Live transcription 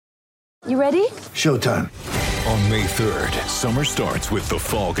You ready? Showtime. On May 3rd, summer starts with The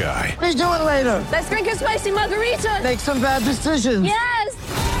Fall Guy. Let's do it later. Let's drink a spicy margarita. Make some bad decisions.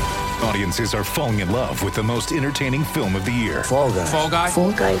 Yes! Audiences are falling in love with the most entertaining film of the year. Fall Guy. Fall Guy?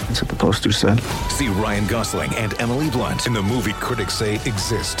 Fall Guy. That's what the poster said. See Ryan Gosling and Emily Blunt in the movie critics say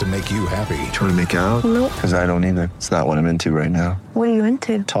exists to make you happy. Trying to make it out? Nope. Because I don't either. It's not what I'm into right now. What are you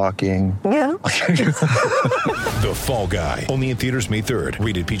into? Talking. Yeah. The Fall Guy. Only in theaters May 3rd.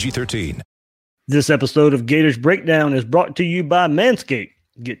 Rated PG-13. This episode of Gators Breakdown is brought to you by Manscaped.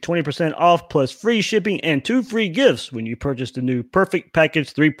 Get 20% off plus free shipping and 2 free gifts when you purchase the new Perfect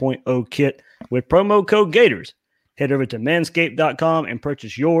Package 3.0 kit with promo code Gators. Head over to manscaped.com and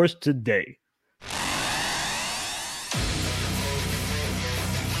purchase yours today.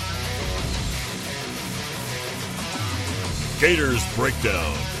 Gators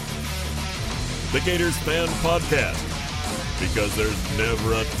Breakdown, the Gators fan podcast, because there's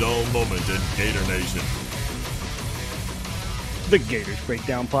never a dull moment in Gator Nation. The Gators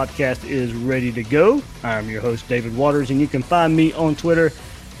Breakdown podcast is ready to go. I'm your host, David Waters, and you can find me on Twitter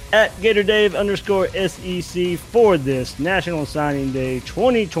at GatorDave_SEC for this National Signing Day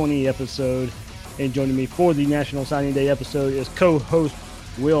 2020 episode. And joining me for the National Signing Day episode is co-host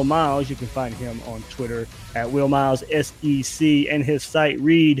Will Miles. You can find him on Twitter at WillMilesSEC and his site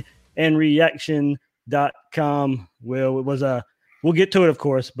readandreaction.com. Will, it was we'll get to it, of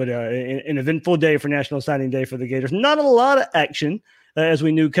course, but an eventful day for National Signing Day for the Gators. Not a lot of action, as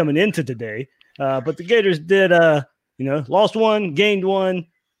we knew coming into today, but the Gators did, lost one, gained one,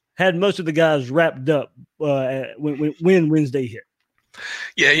 had most of the guys wrapped up when Wednesday hit.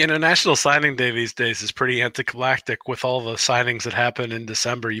 Yeah, National Signing Day these days is pretty anticlimactic with all the signings that happen in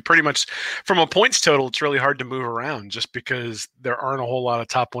December. You pretty much, from a points total, it's really hard to move around just because there aren't a whole lot of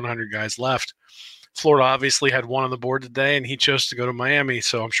top 100 guys left. Florida obviously had one on the board today, and he chose to go to Miami,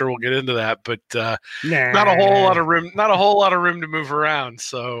 so I'm sure we'll get into that. But not a whole lot of room. Not a whole lot of room to move around.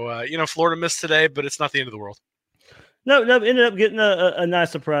 So Florida missed today, but it's not the end of the world. No, ended up getting a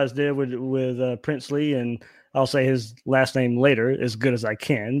nice surprise there with Princely, and I'll say his last name later as good as I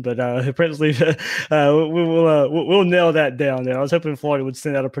can. But Princely, we'll nail that down there. I was hoping Florida would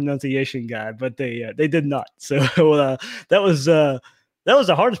send out a pronunciation guide, but they did not. So that was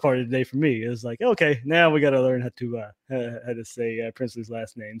the hardest part of the day for me. It was like, okay, now we got to learn how to say Princely's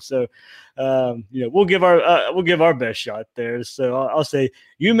last name. So, we'll give our best shot there. So I'll say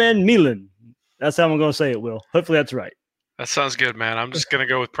Yuman Milan. That's how I'm going to say it, Will. Hopefully that's right. That sounds good, man. I'm just going to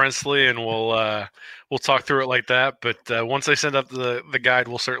go with Princely, and we'll talk through it like that. But once I send up the guide,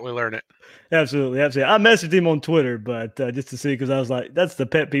 we'll certainly learn it. Absolutely. I messaged him on Twitter, but just to see, because I was like, that's the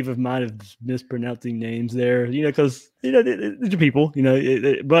pet peeve of mine of mispronouncing names there, because these are people,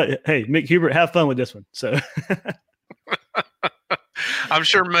 but hey, Mick Hubert, have fun with this one. So I'm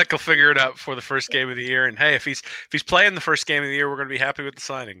sure Mick will figure it out for the first game of the year. And hey, if he's playing the first game of the year, we're going to be happy with the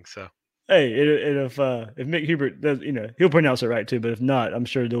signing. So. Hey, if Mick Hubert does, he'll pronounce it right too. But if not, I'm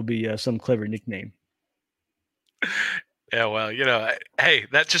sure there'll be some clever nickname. Yeah, well, hey,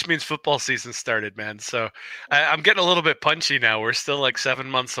 that just means football season started, man. So I'm getting a little bit punchy now. We're still like 7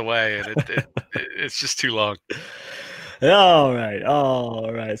 months away, and it's just too long. All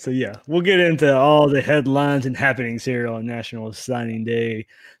right. So yeah, we'll get into all the headlines and happenings here on National Signing Day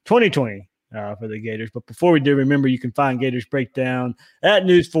 2020. For the Gators. But before we do, remember you can find Gators Breakdown at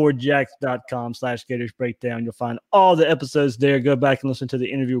news4jax.com/Gators Breakdown. You'll find all the episodes there. Go back and listen to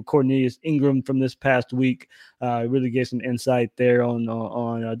the interview with Cornelius Ingram from this past week. Really gave some insight there on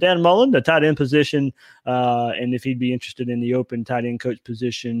Dan Mullen, the tight end position, and if he'd be interested in the open tight end coach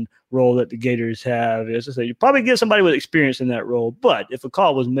position role that the Gators have. As I say, you probably get somebody with experience in that role, but if a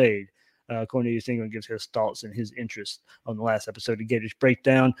call was made, Cornelius Ingram gives his thoughts and his interest on the last episode of Gators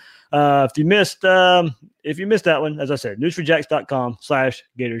Breakdown. If you missed that one, as I said,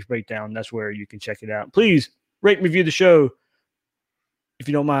 news4jax.com/Gators Breakdown. That's where you can check it out. Please rate and review the show, if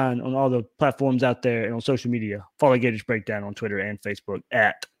you don't mind, on all the platforms out there and on social media. Follow Gators Breakdown on Twitter and Facebook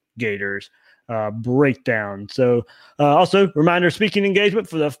at Gators Breakdown. So also, reminder, speaking engagement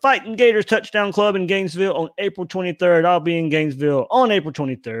for the Fighting Gators Touchdown Club in Gainesville on April 23rd. I'll be in Gainesville on April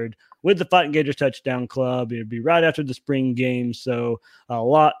 23rd. With the Fighting Gators Touchdown Club. It'll be right after the spring game, so a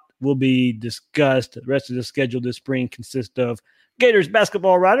lot will be discussed. The rest of the schedule this spring consists of Gators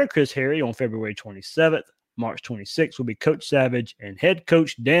basketball writer Chris Harry on February 27th. March 26th will be Coach Savage and head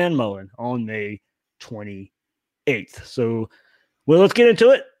coach Dan Mullen on May 28th. So, well, let's get into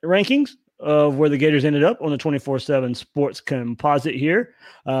it. The rankings of where the Gators ended up on the 24/7 Sports Composite here.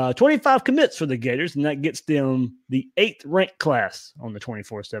 25 commits for the Gators, and that gets them the 8th ranked class on the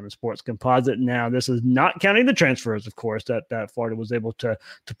 24/7 Sports Composite. Now, this is not counting the transfers, of course, that Florida was able to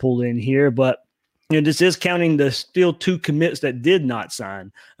pull in here, but this is counting the still 2 commits that did not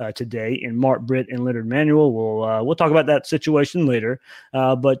sign today in Mark Britt and Leonard Manuel. We'll talk about that situation later.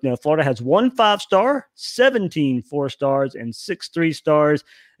 But Florida has 1 5-star, 17 4-stars, and 6 3-stars,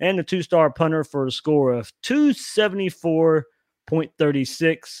 and a 2-star punter for a score of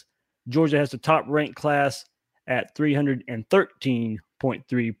 274.36. Georgia has the top-ranked class at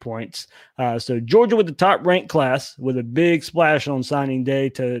 313.3 points. So Georgia with the top-ranked class with a big splash on signing day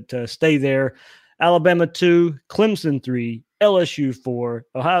to stay there. Alabama 2, Clemson 3, LSU 4,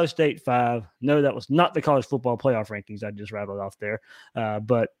 Ohio State 5. No, that was not the college football playoff rankings I just rattled off there.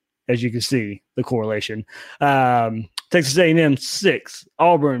 But as you can see, the correlation. Texas A&M 6,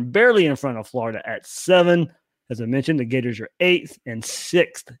 Auburn barely in front of Florida at 7. As I mentioned, the Gators are 8th and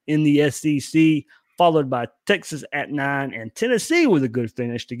 6th in the SEC, followed by Texas at 9 and Tennessee with a good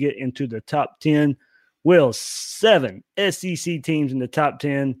finish to get into the top 10. Will 7 SEC teams in the top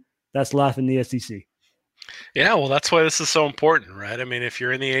 10. That's life in the SEC. Yeah, well, that's why this is so important, right? I mean, if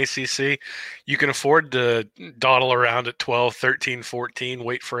you're in the ACC, you can afford to dawdle around at 12, 13, 14,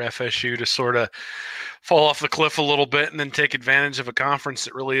 wait for FSU to sort of fall off the cliff a little bit and then take advantage of a conference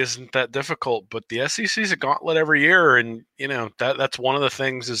that really isn't that difficult. But the SEC is a gauntlet every year, and, that's one of the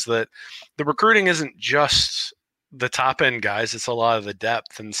things is that the recruiting isn't just the top end guys, it's a lot of the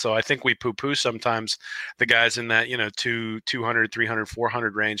depth. And so I think we poo-poo sometimes the guys in that, 200, 300,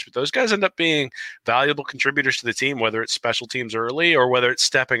 400 range, but those guys end up being valuable contributors to the team, whether it's special teams early or whether it's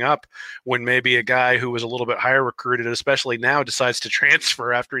stepping up when maybe a guy who was a little bit higher recruited, especially now, decides to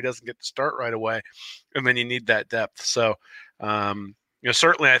transfer after he doesn't get to start right away. And then you need that depth. So,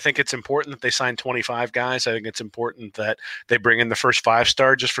 certainly I think it's important that they sign 25 guys. I think it's important that they bring in the first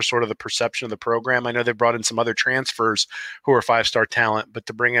 5-star just for sort of the perception of the program. I know they brought in some other transfers who are 5-star talent, but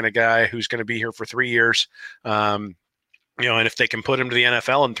to bring in a guy who's going to be here for 3 years, and if they can put him to the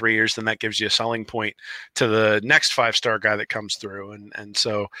NFL in 3 years, then that gives you a selling point to the next 5-star guy that comes through. And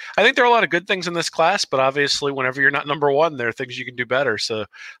so I think there are a lot of good things in this class, but obviously whenever you're not number one, there are things you can do better. So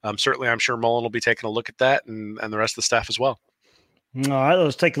certainly I'm sure Mullen will be taking a look at that and the rest of the staff as well. All right,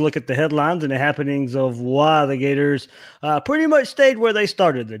 let's take a look at the headlines and the happenings of why the Gators pretty much stayed where they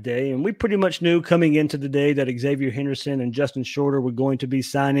started the day. And we pretty much knew coming into the day that Xavier Henderson and Justin Shorter were going to be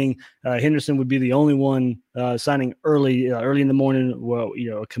signing. Henderson would be the only one signing early in the morning. Well,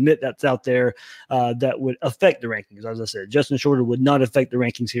 a commit that's out there that would affect the rankings. As I said, Justin Shorter would not affect the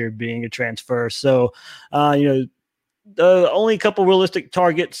rankings here being a transfer. So, only a couple realistic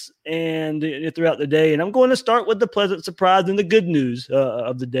targets and throughout the day. And I'm going to start with the pleasant surprise and the good news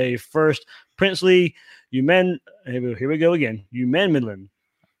of the day. First, Princely, here we go again. UMass.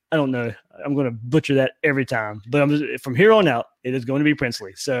 I don't know. I'm going to butcher that every time. But from here on out, it is going to be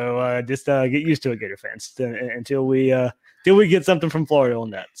Princely. So just get used to it, Gator fans, until we get something from Florida on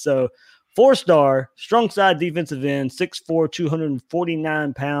that. So 4-star, strong side defensive end, 6'4",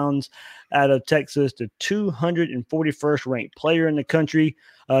 249 pounds, out of Texas, the 241st ranked player in the country.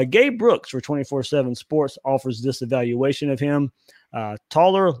 Gabe Brooks for 24/7 Sports offers this evaluation of him.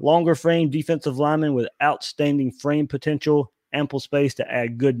 Taller, longer frame defensive lineman with outstanding frame potential, ample space to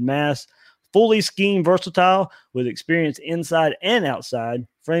add good mass, fully scheme versatile with experience inside and outside.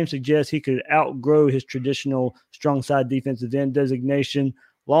 Frame suggests he could outgrow his traditional strong side defensive end designation.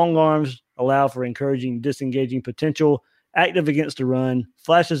 Long arms allow for encouraging disengaging potential. Active against the run,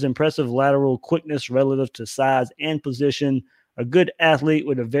 flashes impressive lateral quickness relative to size and position, a good athlete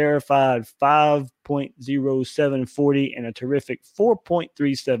with a verified 5.0740 and a terrific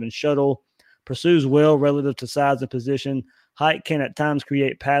 4.37 shuttle, pursues well relative to size and position, height can at times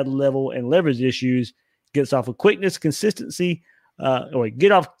create pad level and leverage issues, gets off of quickness, consistency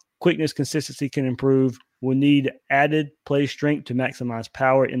can improve, will need added play strength to maximize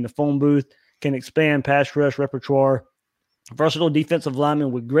power in the phone booth, can expand pass rush repertoire. Versatile defensive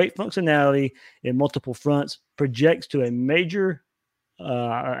lineman with great functionality in multiple fronts, projects to a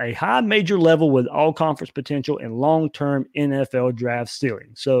high major level with all conference potential and long-term NFL draft ceiling.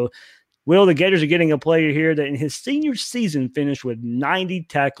 So, the Gators are getting a player here that in his senior season finished with 90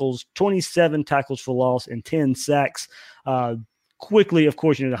 tackles, 27 tackles for loss, and 10 sacks. Quickly, of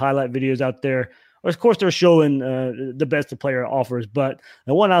course, the highlight videos out there. Of course, they're showing the best the player offers, but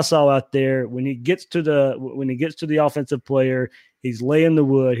the one I saw out there, when he gets to the offensive player, He's laying the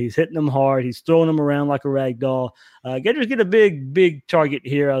wood. He's hitting them hard. He's throwing them around like a rag doll. Gators get a big target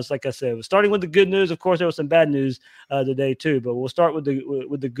here. Like I said, starting with the good news. Of course, there was some bad news today too, but we'll start with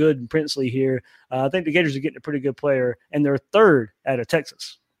the good and Princely here. I think the Gators are getting a pretty good player, and they're third out of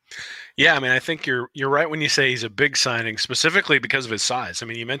Texas. Yeah, I mean, I think you're right when you say he's a big signing, specifically because of his size. I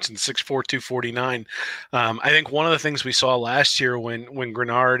mean, you mentioned 6'4", 249. I think one of the things we saw last year when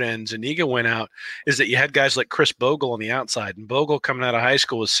Grenard and Zuniga went out is that you had guys like Chris Bogle on the outside, and Bogle coming out of high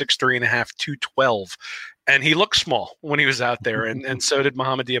school was 6'3.5", 212, and he looked small when he was out there, and so did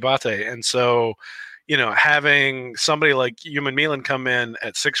Mohamed Diabate, and so. Having somebody like Yuman Milan come in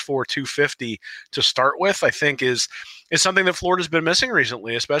at 6'4", 250 to start with, I think is something that Florida's been missing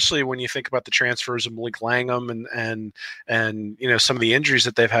recently, especially when you think about the transfers of Malik Langham and some of the injuries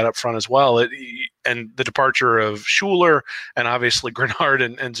that they've had up front as well. And the departure of Schuler and obviously Grenard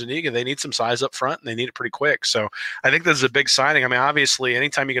and Zuniga, they need some size up front and they need it pretty quick. So I think this is a big signing. I mean, obviously,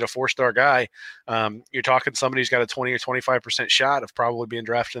 anytime you get a 4-star guy, you're talking somebody who's got a 20 or 25% shot of probably being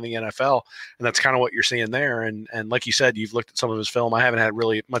drafted in the NFL. And that's kind of what you're seeing there. And like you said, you've looked at some of his film. I haven't had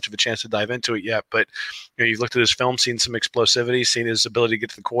really much of a chance to dive into it yet, but you've looked at his film, seen some explosivity, seen his ability to get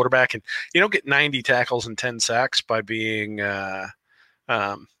to the quarterback. And you don't get 90 tackles and 10 sacks by being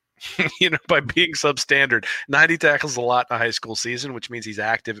by being substandard. 90 tackles is a lot in a high school season, which means he's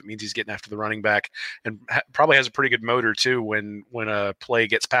active. It means he's getting after the running back and probably has a pretty good motor too when a play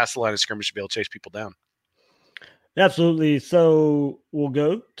gets past the line of scrimmage to be able to chase people down. Absolutely. So we'll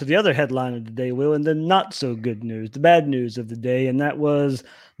go to the other headline of the day, Will, and the not so good news, the bad news of the day, and that was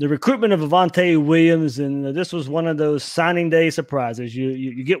the recruitment of Avante Williams. And this was one of those signing day surprises.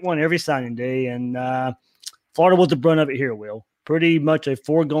 You get one every signing day, and Florida was the brunt of it here, Will. Pretty much a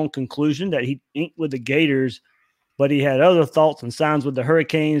foregone conclusion that he inked with the Gators, but he had other thoughts and signs with the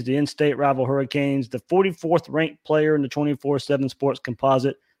Hurricanes, the in-state rival Hurricanes, the 44th ranked player in the 24/7 Sports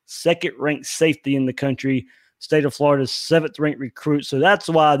Composite, second ranked safety in the country, state of Florida's 7th ranked recruit. So that's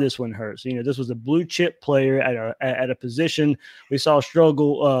why this one hurts. This was a blue chip player at a position we saw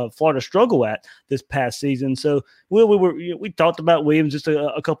Florida struggle at this past season. So we talked about Williams just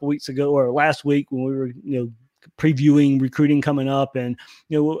a couple weeks ago or last week when we were previewing recruiting coming up, and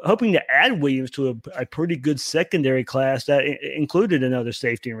hoping to add Williams to a pretty good secondary class that included another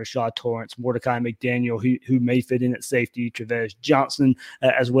safety in Rashad Torrance, Mordecai McDaniel, who may fit in at safety, Travis Johnson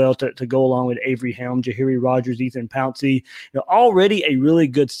as well to go along with Avery Helm, Jahiri Rogers, Ethan Pouncey. Already a really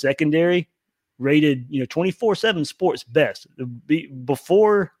good secondary. Rated 24/7 Sports best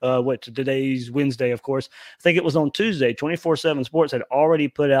before today's Wednesday, of course. I think it was on Tuesday. 24/7 Sports had already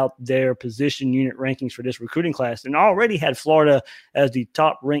put out their position unit rankings for this recruiting class and already had Florida as the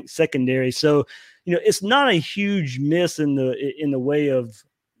top ranked secondary. So it's not a huge miss in the way of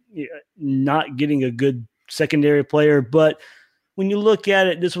not getting a good secondary player, but when you look at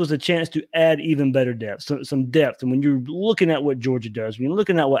it, this was a chance to add even better depth, some depth. And when you're looking at what Georgia does, when you're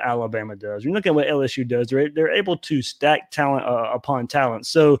looking at what Alabama does, when you're looking at what LSU does, they're able to stack talent upon talent.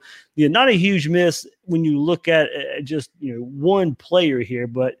 So, not a huge miss when you look at just one player here,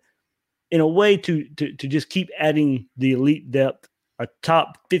 but in a way to just keep adding the elite depth, a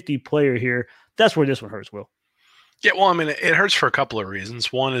top 50 player here. That's where this one hurts, Will. Yeah, well, I mean, it hurts for a couple of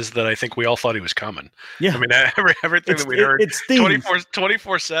reasons. One is that I think we all thought he was coming. Yeah. I mean, everything that we heard,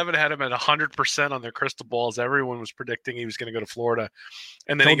 24/7 had him at 100% on their crystal balls. Everyone was predicting he was going to go to Florida.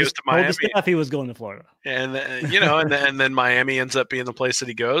 And then he goes to Miami. Told the staff he was going to Florida. And, and then Miami ends up being the place that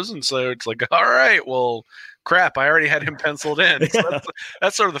he goes. And so it's like, all right, well, crap, I already had him penciled in. So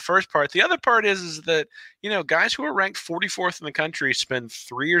that's sort of the first part. The other part is that, guys who are ranked 44th in the country spend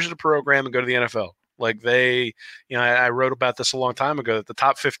 3 years at a program and go to the NFL. Like I wrote about this a long time ago, that the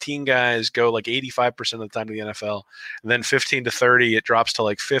top 15 guys go like 85% of the time to the NFL, and then 15 to 30, it drops to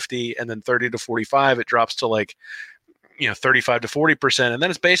like 50, and then 30 to 45, it drops to like, 35 to 40%. And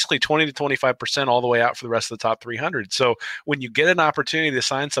then it's basically 20 to 25% all the way out for the rest of the top 300. So when you get an opportunity to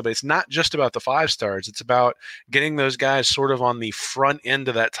sign somebody, it's not just about the 5 stars. It's about getting those guys sort of on the front end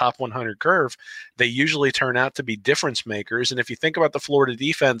of that top 100 curve. They usually turn out to be difference makers. And if you think about the Florida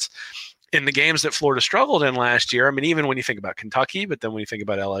defense, in the games that Florida struggled in last year, I mean, even when you think about Kentucky, but then when you think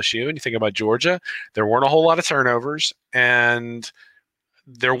about LSU and you think about Georgia, there weren't a whole lot of turnovers and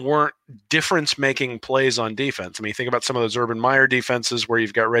there weren't difference-making plays on defense. I mean, you think about some of those Urban Meyer defenses where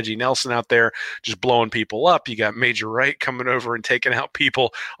you've got Reggie Nelson out there just blowing people up. You got Major Wright coming over and taking out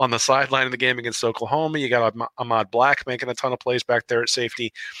people on the sideline of the game against Oklahoma. You got Ahmad Black making a ton of plays back there at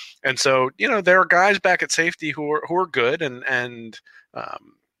safety. And so, there are guys back at safety who are good and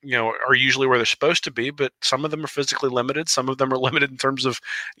are usually where they're supposed to be, but some of them are physically limited. Some of them are limited in terms of,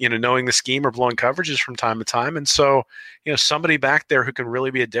 knowing the scheme or blowing coverages from time to time. And so, somebody back there who can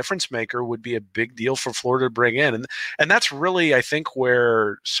really be a difference maker would be a big deal for Florida to bring in. And that's really, I think,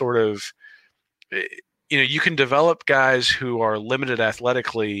 where sort of, you can develop guys who are limited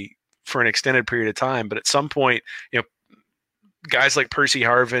athletically for an extended period of time. But at some point, guys like Percy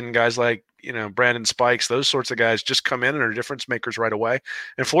Harvin, guys like, Brandon Spikes, those sorts of guys just come in and are difference makers right away.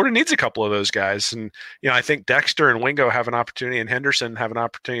 And Florida needs a couple of those guys. And, I think Dexter and Wingo have an opportunity, and Henderson have an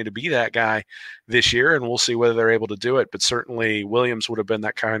opportunity to be that guy this year. And we'll see whether they're able to do it. But certainly Williams would have been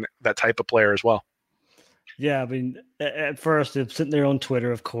that type of player as well. Yeah. I mean, at first I'm sitting there on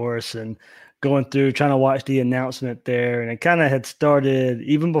Twitter, of course, and going through, trying to watch the announcement there. And it kind of had started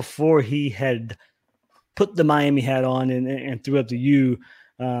even before he had put the Miami hat on and threw up the U.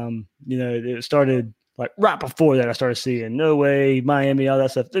 It started like right before that. I started seeing no way, Miami, all that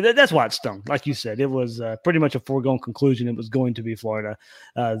stuff. That's why it stung. Like you said, it was pretty much a foregone conclusion. It was going to be Florida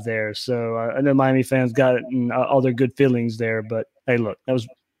there. So I know Miami fans got all their good feelings there. But hey, look, that was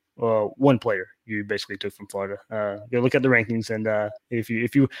one player you basically took from Florida. Go look at the rankings, and if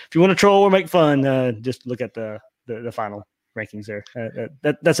you want to troll or make fun, just look at the final rankings there.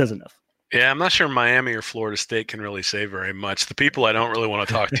 That says enough. Yeah, I'm not sure Miami or Florida State can really say very much. The people I don't really want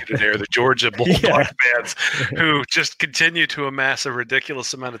to talk to today are the Georgia Bulldog fans who just continue to amass a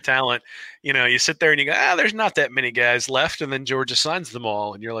ridiculous amount of talent. You sit there and you go, there's not that many guys left, and then Georgia signs them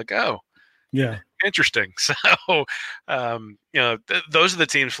all, and you're like, oh, yeah, interesting. So, those are the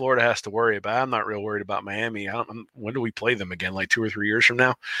teams Florida has to worry about. I'm not real worried about Miami. When do we play them again? Like 2 or 3 years from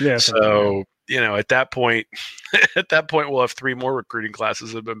now? Yeah. So, at that point, we'll have 3 more recruiting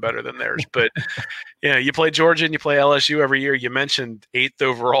classes that have been better than theirs. But, you play Georgia and you play LSU every year. You mentioned 8th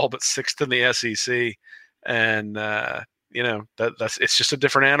overall, but 6th in the SEC. And, that's it's just a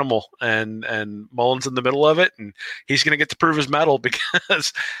different animal. And Mullen's in the middle of it, and he's going to get to prove his mettle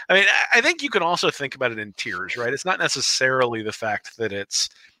because, I think you can also think about it in tiers, right? It's not necessarily the fact that it's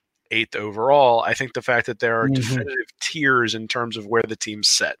 8th overall. I think the fact that there are definitive tiers in terms of where the team's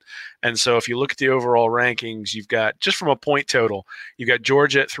set. And so if you look at the overall rankings, you've got, just from a point total, you've got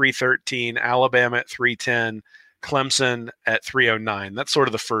Georgia at 313, Alabama at 310, Clemson at 309. That's sort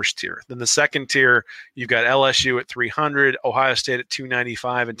of the first tier. Then the second tier, you've got LSU at 300, Ohio State at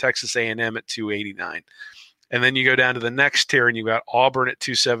 295, and Texas A&M at 289. And then you go down to the next tier, and you've got Auburn at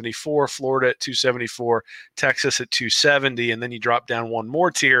 274, Florida at 274, Texas at 270, and then you drop down one more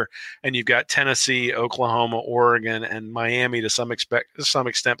tier, and you've got Tennessee, Oklahoma, Oregon, and Miami to some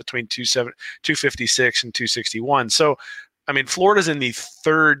extent between 256 and 261. So, Florida's in the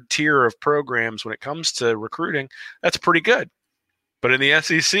third tier of programs when it comes to recruiting. That's pretty good. But in the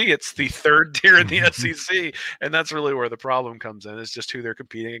SEC, it's the third tier in the SEC, and that's really where the problem comes in. It's just who they're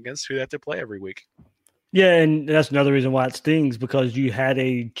competing against, who they have to play every week. Yeah, and that's another reason why it stings, because you had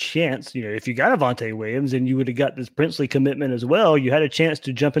a chance, if you got Avonte Williams and you would have got this Princely commitment as well, you had a chance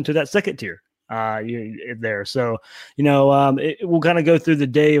to jump into that second tier there. So, we'll kind of go through the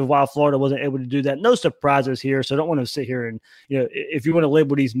day of why Florida wasn't able to do that. No surprises here. So I don't want to sit here and, if you want to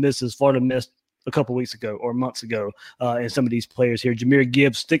label these misses, Florida missed a couple weeks ago or months ago, and some of these players here. Jahmyr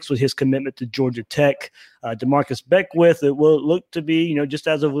Gibbs sticks with his commitment to Georgia Tech. DeMarcus Beckwith, it will look to be, just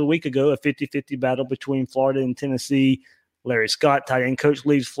as of a week ago, a 50-50 battle between Florida and Tennessee. Larry Scott, tight end coach,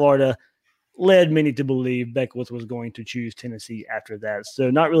 leaves Florida. Led many to believe Beckwith was going to choose Tennessee after that. So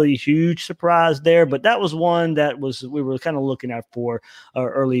not really a huge surprise there, but that was one that we were kind of looking out for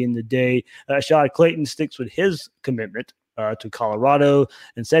early in the day. Shad Clayton sticks with his commitment to Colorado,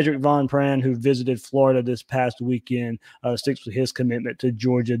 and Cedric Von Pran, who visited Florida this past weekend, sticks with his commitment to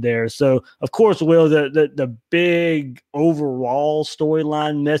Georgia there. So, of course, Will, the big overall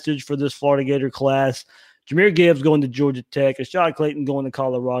storyline message for this Florida Gator class, Jahmyr Gibbs going to Georgia Tech, Shad Clayton going to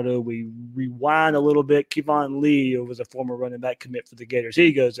Colorado. We rewind a little bit. Kevon Lee, who was a former running back commit for the Gators,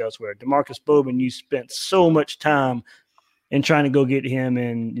 he goes elsewhere. Demarcus Bowman, you spent so much time in trying to go get him,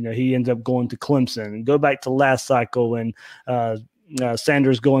 and he ends up going to Clemson. And go back to last cycle, and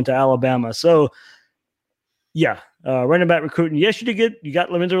Sanders going to Alabama. So, running back recruiting. Yes, you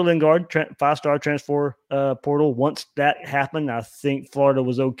got Lorenzo Lingard, 5-star transfer portal. Once that happened, I think Florida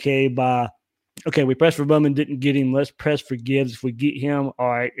was okay, we pressed for Bowman, didn't get him. Let's press for Gibbs. If we get him, all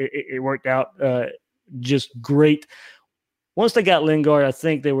right, it worked out just great. Once they got Lingard, I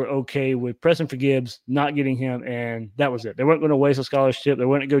think they were okay with pressing for Gibbs, not getting him, and that was it. They weren't going to waste a scholarship. They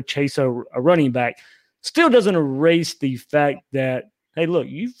weren't going to go chase a running back. Still doesn't erase the fact that, hey, look,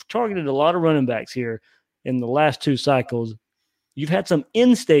 you've targeted a lot of running backs here in the last 2 cycles. You've had some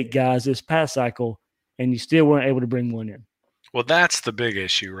in-state guys this past cycle, and you still weren't able to bring one in. Well, that's the big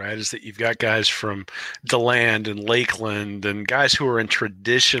issue, right? Is that you've got guys from DeLand and Lakeland and guys who are in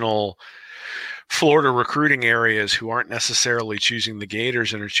traditional Florida recruiting areas who aren't necessarily choosing the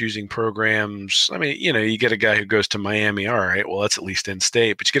Gators and are choosing programs. I mean, you get a guy who goes to Miami, all right, well, that's at least in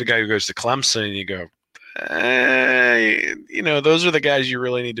state, but you get a guy who goes to Clemson and you go, those are the guys you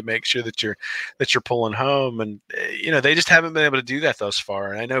really need to make sure that you're pulling home. And, they just haven't been able to do that thus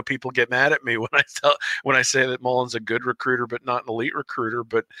far. And I know people get mad at me when I say that Mullen's a good recruiter, but not an elite recruiter,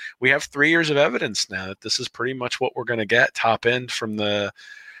 but we have 3 years of evidence now that this is pretty much what we're going to get top end from the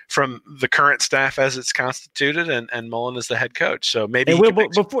current staff as it's constituted, and Mullen is the head coach. So maybe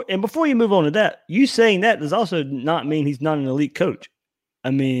before you move on to that, you saying that does also not mean he's not an elite coach.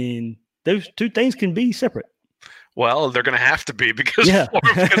 I mean, those two things can be separate. Well, they're going to have to be because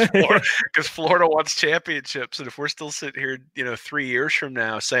Florida wants championships. And if we're still sitting here, 3 years from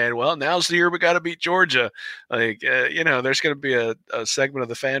now saying, well, now's the year we got to beat Georgia, there's going to be a segment of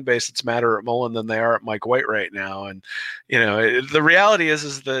the fan base that's madder at Mullen than they are at Mike White right now. And, the reality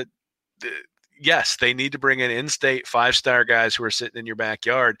is that yes, they need to bring in-state 5-star guys who are sitting in your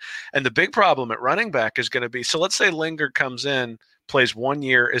backyard. And the big problem at running back is going to be, so let's say Lingard comes in, plays 1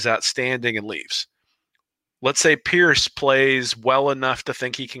 year, is outstanding, and leaves. Let's say Pierce plays well enough to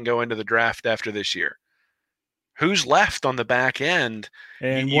think he can go into the draft after this year. Who's left on the back end?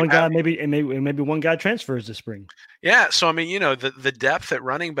 And maybe one guy transfers this spring. Yeah, so I mean, the depth at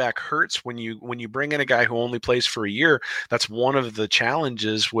running back hurts when you bring in a guy who only plays for a year. That's one of the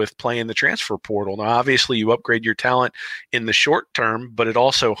challenges with playing the transfer portal. Now, obviously, you upgrade your talent in the short term, but it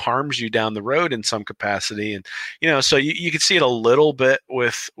also harms you down the road in some capacity. And so you can see it a little bit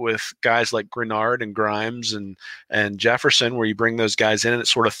with guys like Grenard and Grimes and Jefferson, where you bring those guys in and it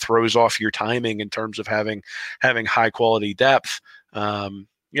sort of throws off your timing in terms of having high quality depth.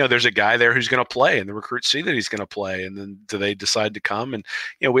 There's a guy there who's going to play, and the recruits see that he's going to play, and then do they decide to come? And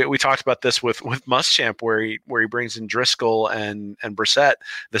we talked about this with Muschamp, where he brings in Driscoll and Brissett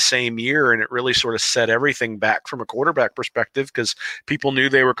the same year, and it really sort of set everything back from a quarterback perspective because people knew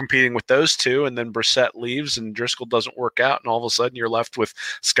they were competing with those two, and then Brissett leaves and Driscoll doesn't work out, and all of a sudden you're left with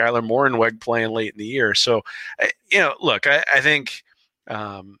Skylar Morenweg playing late in the year. So, look, I think.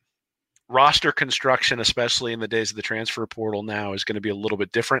 Roster construction, especially in the days of the transfer portal now, is going to be a little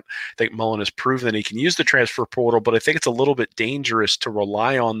bit different. I think Mullen has proven that he can use the transfer portal, but I think it's a little bit dangerous to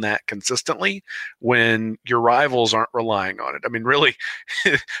rely on that consistently when your rivals aren't relying on it. I mean, really,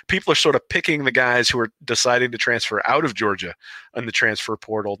 people are sort of picking the guys who are deciding to transfer out of Georgia in the transfer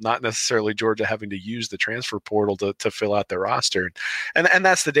portal, not necessarily Georgia having to use the transfer portal to fill out their roster. And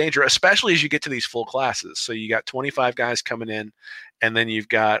that's the danger, especially as you get to these full classes. So you got 25 guys coming in, and then you've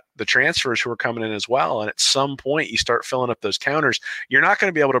got the transfers who are coming in as well. And at some point, you start filling up those counters. You're not going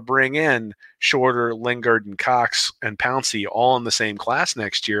to be able to bring in Shorter, Lingard, and Cox and Pouncey all in the same class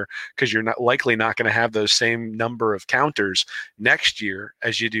next year because you're likely not going to have those same number of counters next year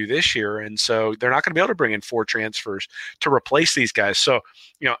as you do this year. And so they're not going to be able to bring in 4 transfers to replace these guys. So,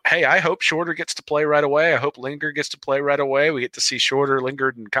 hey, I hope Shorter gets to play right away. I hope Lingard gets to play right away. We get to see Shorter,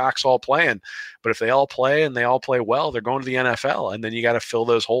 Lingard, and Cox all playing. But if they all play and they all play well, they're going to the NFL, and then you got to fill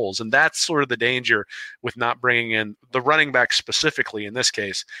those holes. And that's sort of the danger with not bringing in the running back specifically in this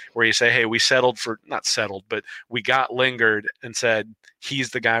case, where you say, hey, we but we got Lingard and said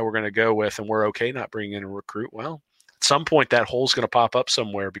he's the guy we're going to go with, and we're okay not bringing in a recruit. Well, at some point that hole's going to pop up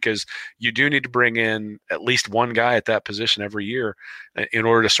somewhere because you do need to bring in at least one guy at that position every year in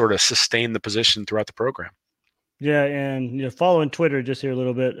order to sort of sustain the position throughout the program. Yeah, and following Twitter just here a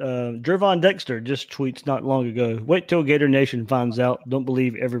little bit, Gervon Dexter just tweets not long ago, wait till Gator Nation finds out, don't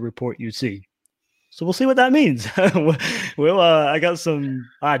believe every report you see. So we'll see what that means. I got some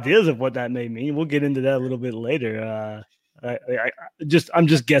ideas of what that may mean. We'll get into that a little bit later. I'm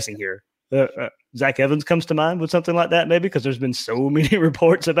just guessing here. Zach Evans comes to mind with something like that, maybe, because there's been so many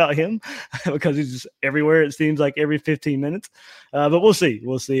reports about him because he's just everywhere. It seems like every 15 minutes. But we'll see.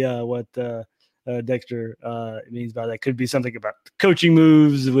 We'll see what Dexter means by that. Could be something about coaching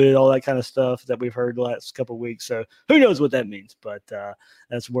moves with all that kind of stuff that we've heard the last couple of weeks. So who knows what that means, but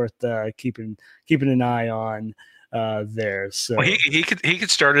that's worth keeping an eye on there. So well, he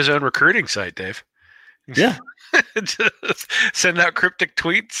could start his own recruiting site, Dave. Yeah. Just send out cryptic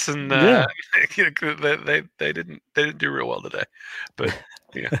tweets, and they didn't do real well today, but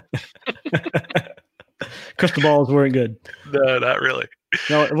yeah. Crystal balls weren't good. No, not really.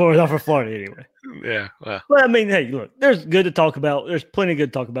 No, well, not for Florida anyway. Yeah. Well, I mean, hey, look, there's good to talk about. There's plenty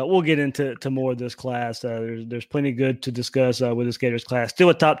good to talk about. We'll get into more of this class. There's plenty good to discuss with this Gators class. Still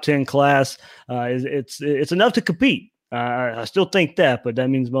a top 10 class. It's enough to compete. I still think that, but that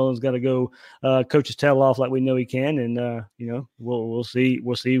means Mullen's got to go coach his tail off like we know he can, and we'll see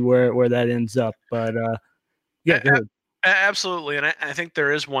where that ends up. But go ahead. Absolutely, and I think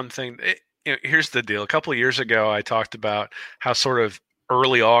there is one thing. Here's the deal. A couple of years ago, I talked about how sort of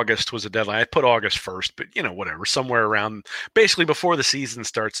early August was a deadline. I put August 1st, but whatever, somewhere around basically before the season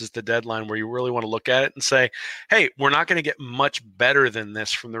starts is the deadline where you really want to look at it and say, hey, we're not going to get much better than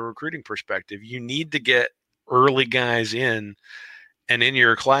this from the recruiting perspective. You need to get early guys in and in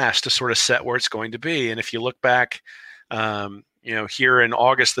your class to sort of set where it's going to be. And if you look back, here in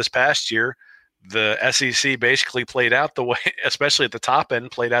August this past year, the SEC basically played out the way, especially at the top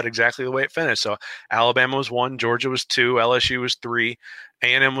end, played out exactly the way it finished. So Alabama was 1, Georgia was 2, LSU was 3,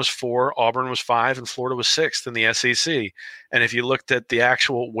 A&M was 4, Auburn was 5, and Florida was 6th in the SEC. And if you looked at the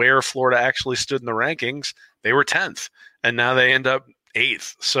actual where Florida actually stood in the rankings, they were 10th, and now they end up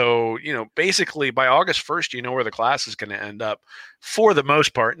 8th. So, basically by August 1st, you know where the class is going to end up for the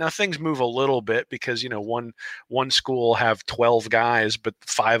most part. Now things move a little bit because, one school will have 12 guys, but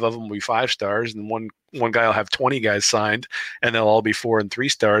 5 of them will be 5 stars, and one guy will have 20 guys signed, and they'll all be 4 and 3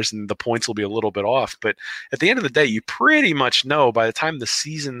 stars, and the points will be a little bit off. But at the end of the day, you pretty much know by the time the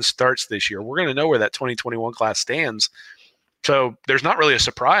season starts this year, we're going to know where that 2021 class stands. So there's not really a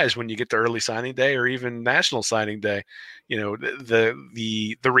surprise when you get to early signing day or even national signing day.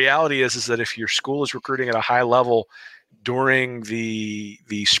 The reality is that if your school is recruiting at a high level during the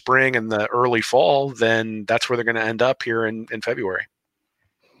spring and the early fall, then that's where they're going to end up here in February.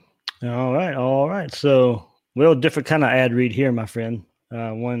 All right. So, different kind of ad read here, my friend.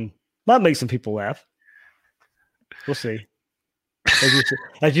 One might make some people laugh. We'll see.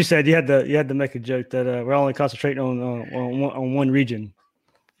 As you said, you had to make a joke that we're only concentrating on one region.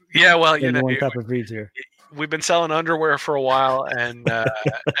 Yeah, well, one type of reads here. We've been selling underwear for a while, and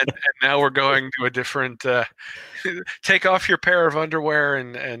now we're going to a different. Take off your pair of underwear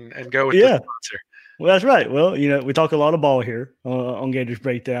and go with the sponsor. Well, that's right. Well, we talk a lot of ball here on Gators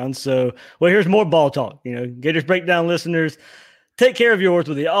Breakdown. So, here's more ball talk. Gators Breakdown listeners, take care of yours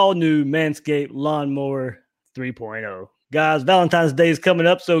with the all-new Manscaped Lawnmower 3.0. Guys, Valentine's Day is coming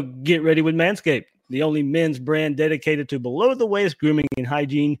up, so get ready with Manscaped, the only men's brand dedicated to below-the-waist grooming and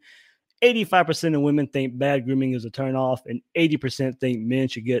hygiene. 85% of women think bad grooming is a turnoff, and 80% think men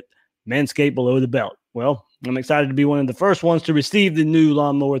should get Manscaped below the belt. Well, I'm excited to be one of the first ones to receive the new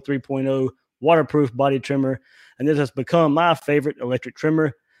Lawnmower 3.0 waterproof body trimmer, and this has become my favorite electric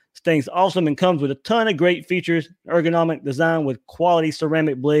trimmer. This thing's awesome and comes with a ton of great features, ergonomic design with quality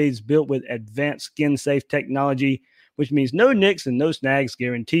ceramic blades built with advanced skin-safe technology, which means no nicks and no snags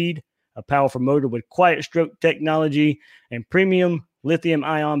guaranteed, a powerful motor with quiet stroke technology, and premium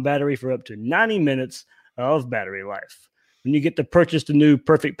lithium-ion battery for up to 90 minutes of battery life. When you get to purchase the new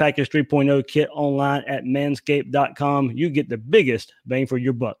Perfect Package 3.0 kit online at manscaped.com, you get the biggest bang for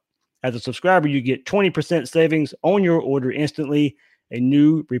your buck. As a subscriber, you get 20% savings on your order instantly, a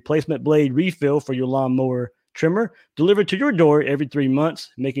new replacement blade refill for your lawnmower trimmer delivered to your door every 3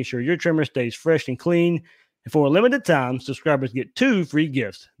 months, making sure your trimmer stays fresh and clean. And for a limited time, subscribers get 2 free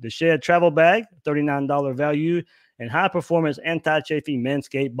gifts: the Shed Travel Bag, $39 value, and high-performance anti-chafing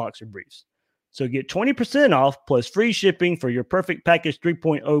Manscaped boxer briefs. So get 20% off plus free shipping for your Perfect Package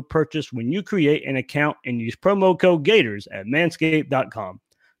 3.0 purchase when you create an account and use promo code Gators at manscaped.com.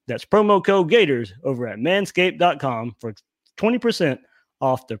 That's promo code Gators over at manscaped.com for 20%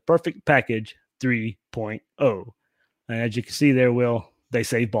 off the Perfect Package 3.0. And as you can see there, Will, they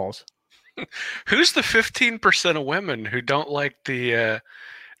save balls. Who's the 15% of women who don't like the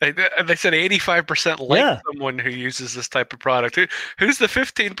they said 85% like someone who uses this type of product. Who's the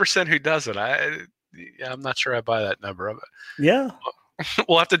 15% who doesn't? I'm not sure I buy that number. Yeah.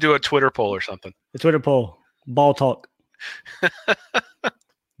 We'll have to do a Twitter poll or something. A Twitter poll. Ball talk.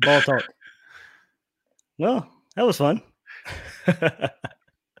 Ball talk. Well, that was fun.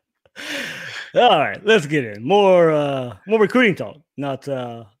 All right, let's get in. More recruiting talk, not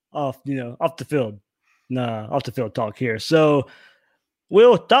off the field. Nah, off the field talk here. So,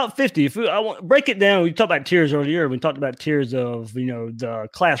 Will, top 50. I want to break it down. We talked about tiers earlier. We talked about tiers of the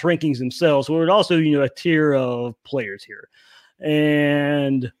class rankings themselves. So, we're also a tier of players here,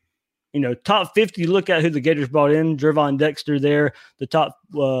 and top 50. Look at who the Gators brought in. Gervon Dexter there, the top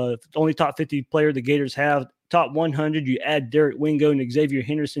only top 50 player the Gators have. Top 100, you add Derek Wingo and Xavier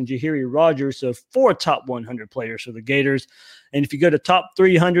Henderson, Jahiri Rogers, so 4 top 100 players for the Gators. And if you go to top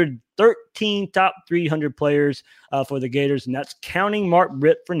 300, 13 top 300 players for the Gators, and that's counting Mark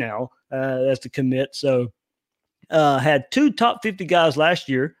Britt for now as the commit. So had 2 top 50 guys last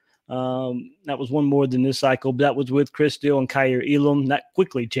year That was one more than this cycle, but that was with Chris Steele and Kyer Elam. That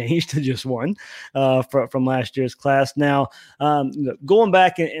quickly changed to just one from last year's class. Now, going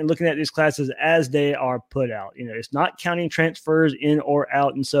back and looking at these classes as they are put out, it's not counting transfers in or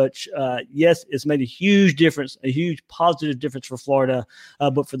out and such. Yes, it's made a huge difference, a huge positive difference for Florida,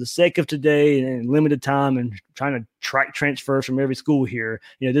 but for the sake of today and limited time and trying to track transfers from every school here,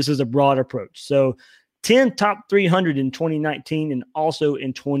 this is a broad approach. So 10 top 300 in 2019 and also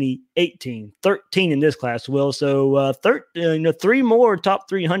in 2018, 13 in this class, Will. So 3 more top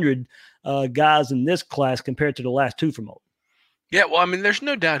 300 guys in this class compared to the last 2 from Old. Yeah, well, I mean, there's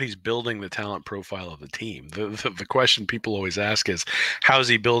no doubt he's building the talent profile of the team. The question people always ask is, how's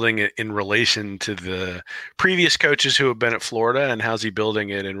he building it in relation to the previous coaches who have been at Florida, and how's he building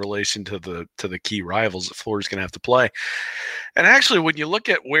it in relation to the key rivals that Florida's going to have to play? And actually, when you look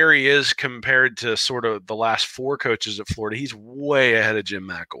at where he is compared to sort of the last 4 coaches at Florida, he's way ahead of Jim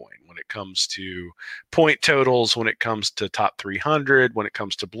McElwain when it comes to point totals, when it comes to top 300, when it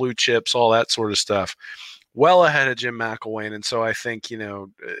comes to blue chips, all that sort of stuff. Well ahead of Jim McElwain. And so I think,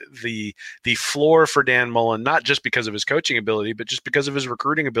 the floor for Dan Mullen, not just because of his coaching ability, but just because of his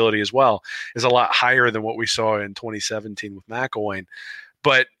recruiting ability as well, is a lot higher than what we saw in 2017 with McElwain.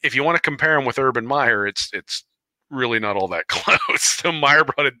 But if you want to compare him with Urban Meyer, it's really not all that close. So Meyer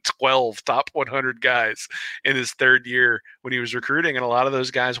brought in 12 top 100 guys in his 3rd year when he was recruiting, and a lot of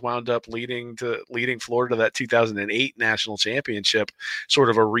those guys wound up leading Florida to that 2008 national championship, sort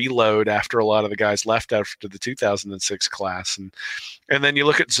of a reload after a lot of the guys left after the 2006 class. And then you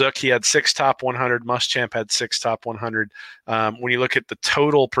look at Zook, he had 6 top 100. Muschamp had 6 top 100. When you look at the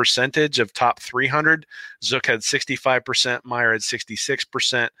total percentage of top 300, Zook had 65%, Meyer had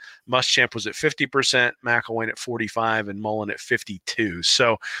 66%, Muschamp was at 50%, McElwain at 45%, and Mullen at 52%.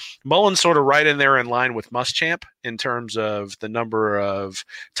 So Mullen's sort of right in there in line with Muschamp in terms of the number of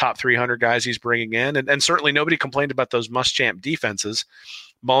top 300 guys he's bringing in. And certainly nobody complained about those Muschamp defenses.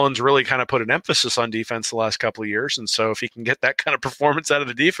 Mullen's really kind of put an emphasis on defense the last couple of years. And so if he can get that kind of performance out of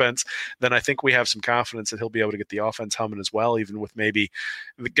the defense, then I think we have some confidence that he'll be able to get the offense humming as well, even with maybe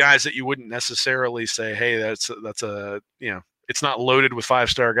the guys that you wouldn't necessarily say, hey, that's it's not loaded with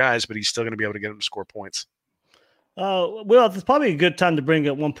 5-star guys, but he's still going to be able to get them to score points. Well, it's probably a good time to bring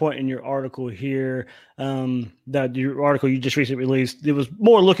up one point in your article here, that your article you just recently released. It was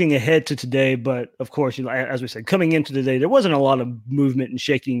more looking ahead to today, but of course, as we said, coming into today, there wasn't a lot of movement and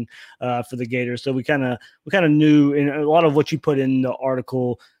shaking for the Gators. So we kind of knew, and a lot of what you put in the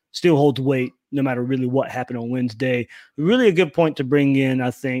article still holds weight, no matter really what happened on Wednesday. Really a good point to bring in,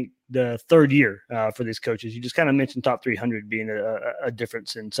 I think, the 3rd year for these coaches. You just kind of mentioned top 300 being a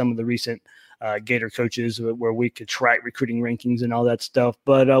difference in some of the recent Gator coaches where we could track recruiting rankings and all that stuff.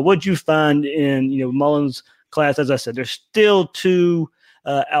 But what'd you find in Mullen's class? As I said, there's still 2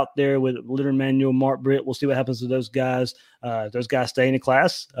 out there with Leonard Manuel, Mark Britt. We'll see what happens to those guys. Those guys stay in the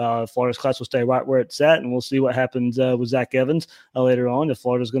class. Florida's class will stay right where it's at, and we'll see what happens with Zach Evans later on, if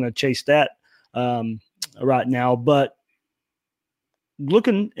Florida's going to chase that right now. But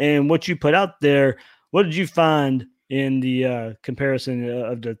looking and what you put out there, what did you find in the comparison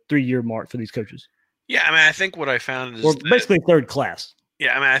of the 3-year mark for these coaches? Yeah, I mean, I think what I found is basically 3rd class.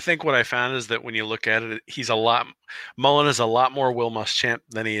 Yeah, I mean, I think what I found is that when you look at it, Mullen is a lot more Will Muschamp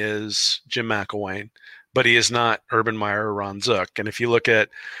than he is Jim McElwain, but he is not Urban Meyer or Ron Zook. And if you look at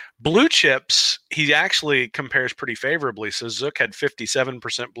blue chips, he actually compares pretty favorably. So Zook had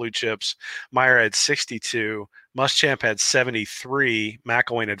 57% blue chips, Meyer had 62%, Muschamp had 73,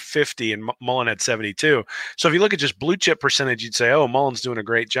 McElwain had 50, and Mullen had 72. So if you look at just blue chip percentage, you'd say, oh, Mullen's doing a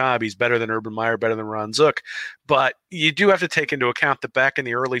great job. He's better than Urban Meyer, better than Ron Zook. But you do have to take into account that back in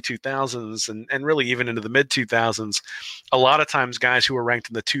the early 2000s and really even into the mid 2000s, a lot of times guys who were ranked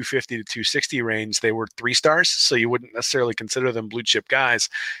in the 250 to 260 range, they were 3-stars. So you wouldn't necessarily consider them blue chip guys.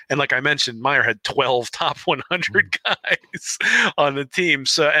 And like I mentioned, Meyer had 12 top 100 guys on the team.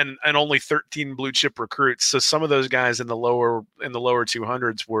 So and only 13 blue chip recruits. So some of those guys in the lower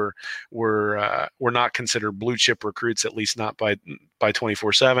 200s were not considered blue chip recruits, at least not by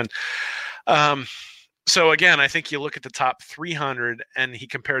 24/7. So again, I think you look at the top 300, and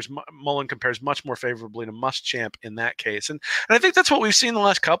Mullen compares much more favorably to Muschamp in that case, and I think that's what we've seen the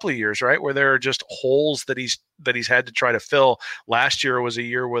last couple of years, right? Where there are just holes that he's had to try to fill. Last year was a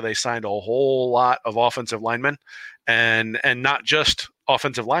year where they signed a whole lot of offensive linemen, and not just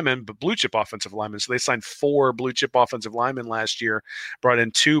offensive linemen, but blue chip offensive linemen. So they signed 4 blue chip offensive linemen last year, brought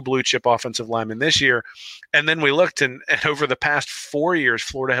in 2 blue chip offensive linemen this year. And then we looked, and over the past 4 years,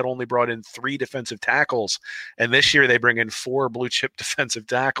 Florida had only brought in 3 defensive tackles. And this year they bring in 4 blue chip defensive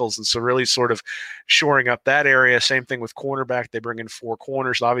tackles. And so really sort of shoring up that area. Same thing with cornerback. They bring in 4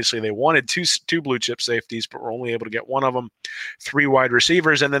 corners. Obviously they wanted two blue chip safeties, but were only able to get one of them, 3 wide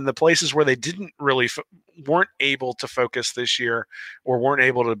receivers. And then the places where they didn't really weren't able to focus this year or weren't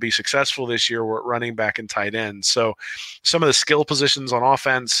able to be successful this year were at running back and tight end. So some of the skill positions on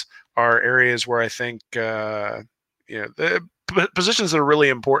offense are areas where I think, the positions that are really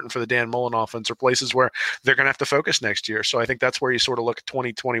important for the Dan Mullen offense are places where they're going to have to focus next year. So I think that's where you sort of look at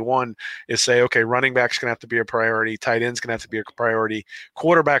 2021 is say, okay, running back's going to have to be a priority. Tight end's going to have to be a priority.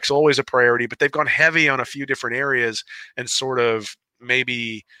 Quarterback's always a priority, but they've gone heavy on a few different areas and sort of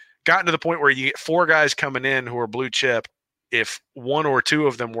maybe gotten to the point where you get 4 guys coming in who are blue chip. If 1 or 2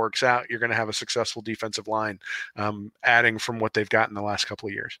 of them works out, you're going to have a successful defensive line, adding from what they've got in the last couple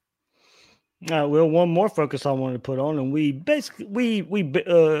of years. Well, one more focus I wanted to put on, and we basically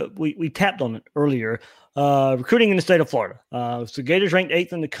we tapped on it earlier. Recruiting in the state of Florida. So Gators ranked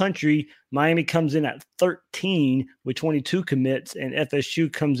 8th in the country. Miami comes in at 13 with 22 commits, and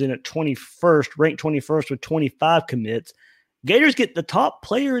FSU comes in at 21st, ranked 21st with 25 commits. Gators get the top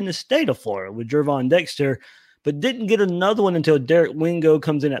player in the state of Florida with Gervon Dexter, but didn't get another one until Derek Wingo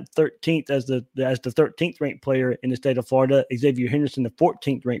comes in at 13th as the 13th ranked player in the state of Florida. Xavier Henderson, the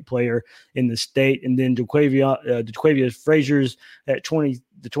 14th ranked player in the state, and then DeQuavia Frazier's at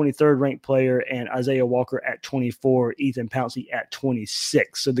the 23rd ranked player, and Isaiah Walker at 24, Ethan Pouncey at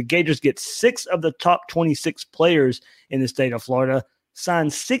 26. So the Gators get 6 of the top 26 players in the state of Florida,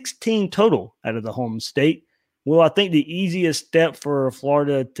 signed 16 total out of the home state. Well, I think the easiest step for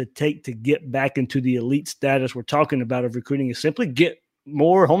Florida to take to get back into the elite status we're talking about of recruiting is simply get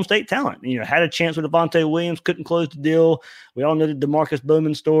more home state talent. Had a chance with Devontae Williams, couldn't close the deal. We all know the DeMarcus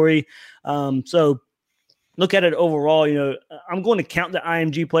Bowman story. So look at it overall. I'm going to count the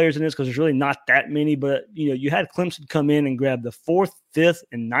IMG players in this because there's really not that many. But, you had Clemson come in and grab the 4th, 5th,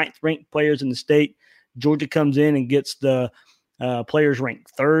 and 9th ranked players in the state. Georgia comes in and gets the players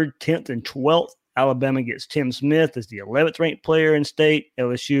ranked 3rd, 10th, and 12th. Alabama gets Tim Smith as the 11th ranked player in state.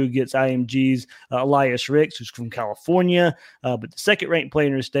 LSU gets IMG's Elias Ricks, who's from California, but the 2nd ranked player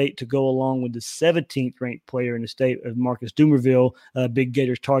in the state to go along with the 17th ranked player in the state of Marcus Dumerville, big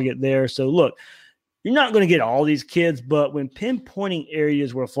Gators target there. So look, you're not going to get all these kids, but when pinpointing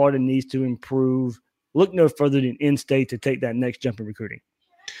areas where Florida needs to improve, look no further than in-state to take that next jump in recruiting.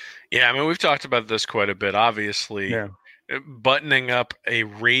 Yeah, I mean, we've talked about this quite a bit, obviously. Yeah. Buttoning up a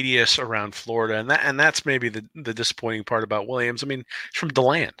radius around Florida, and that's maybe the disappointing part about Williams. I mean, he's from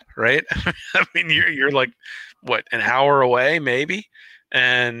DeLand, right? I mean, you're like what, an hour away, maybe,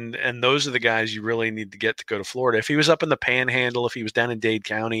 and those are the guys you really need to get to go to Florida. If he was up in the Panhandle, if he was down in Dade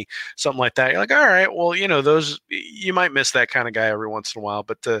County, something like that, you're like, all right, well, those you might miss that kind of guy every once in a while,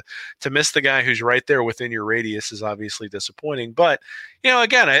 but to miss the guy who's right there within your radius is obviously disappointing. But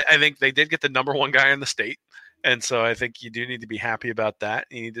again, I think they did get the number 1 guy in the state. And so I think you do need to be happy about that.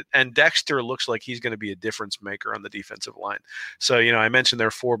 And Dexter looks like he's going to be a difference maker on the defensive line. So, I mentioned there are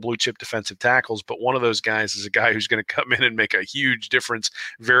 4 blue chip defensive tackles, but one of those guys is a guy who's going to come in and make a huge difference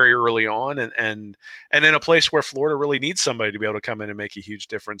very early on. And in a place where Florida really needs somebody to be able to come in and make a huge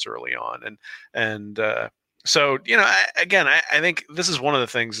difference early on. So, I think this is one of the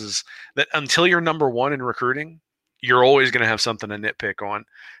things is that until you're number 1 in recruiting, you're always going to have something to nitpick on.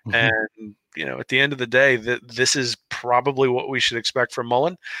 Mm-hmm. And, at the end of the day, this is probably what we should expect from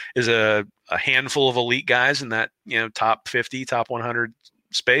Mullen is a handful of elite guys in that, top 50, top 100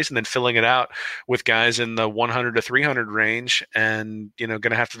 space, and then filling it out with guys in the 100 to 300 range, and going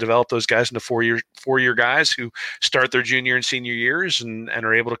to have to develop those guys into four-year guys who start their junior and senior years and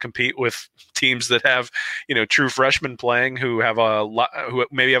are able to compete with teams that have true freshmen playing who have who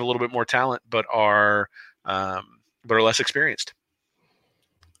maybe have a little bit more talent but are less experienced.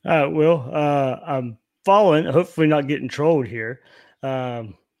 I'm following, hopefully not getting trolled here.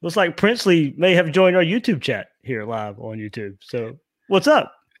 Looks like Princely may have joined our YouTube chat here live on YouTube. So what's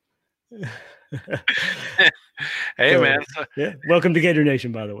up? Hey, man. Yeah. Welcome to Gator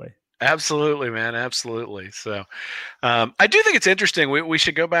Nation, by the way. Absolutely, man. Absolutely. So I do think it's interesting. We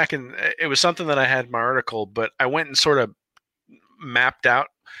should go back, and it was something that I had in my article, but I went and sort of mapped out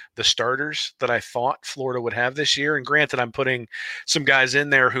the starters that I thought Florida would have this year. And granted, I'm putting some guys in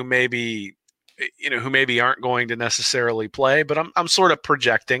there who maybe aren't going to necessarily play, but I'm sort of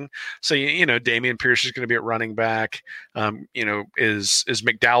projecting. So, Damian Pierce is going to be at running back. Is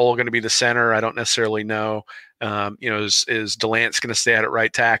McDowell going to be the center? I don't necessarily know. Is Delance going to stay at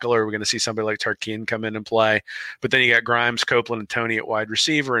right tackle, or are we going to see somebody like Tarkin come in and play? But then you got Grimes, Copeland, and Tony at wide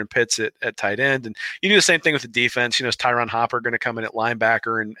receiver, and Pitts at tight end. And you do the same thing with the defense. Is Tyron Hopper going to come in at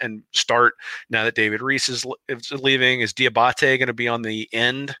linebacker and start now that David Reese is leaving? Is Diabate going to be on the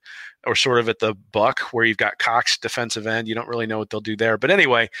end or sort of at the buck where you've got Cox defensive end? You don't really know what they'll do there. But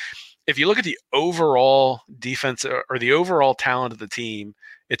anyway, if you look at the overall defense or the overall talent of the team,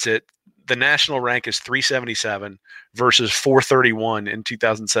 it's at the national rank is 377 versus 431 in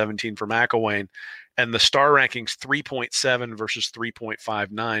 2017 for McElwain. And the star rankings 3.7 versus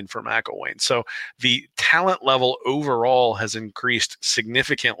 3.59 for McElwain. So the talent level overall has increased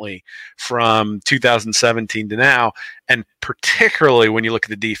significantly from 2017 to now. And particularly when you look at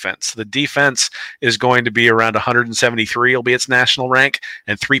the defense is going to be around 173 will be its national rank,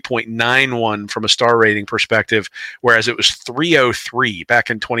 and 3.91 from a star rating perspective, whereas it was 303 back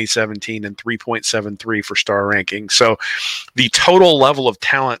in 2017 and 3.73 for star ranking. So the total level of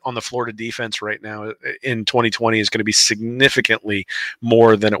talent on the Florida defense right now in 2020 is going to be significantly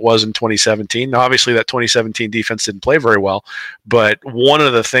more than it was in 2017. Now, obviously that 2017 defense didn't play very well, but one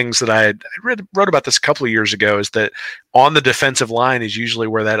of the things that I wrote about this a couple of years ago is that on the defensive line is usually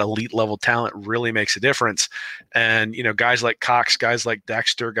where that elite level talent really makes a difference. And, guys like Cox, guys like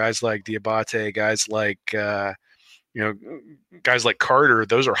Dexter, guys like Diabate, guys like, guys like Carter,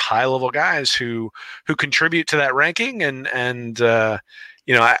 those are high level guys who contribute to that ranking. I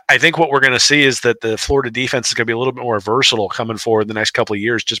think what we're going to see is that the Florida defense is going to be a little bit more versatile coming forward the next couple of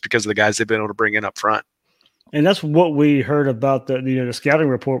years, just because of the guys they've been able to bring in up front. And that's what we heard about the scouting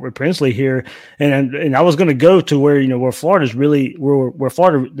report with Princely here. And I was going to go to where Florida's really where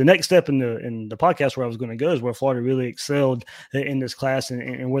Florida, the next step in the podcast where I was going to go is where Florida really excelled in this class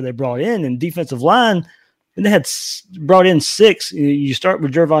and where they brought in and defensive line. And they had brought in 6. You start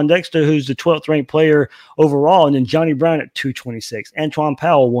with Gervon Dexter, who's the 12th ranked player overall, and then Johnny Brown at 226, Antoine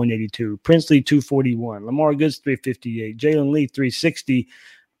Powell 182, Princely 241, Lamar Goods 358, Jalen Lee 360.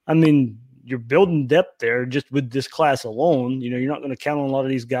 I mean, you're building depth there just with this class alone. You're not going to count on a lot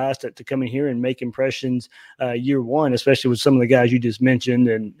of these guys to come in here and make impressions year one, especially with some of the guys you just mentioned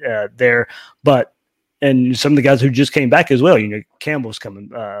and there. And some of the guys who just came back as well. Campbell's coming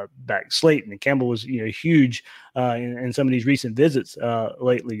back. Slayton and Campbell was huge in some of these recent visits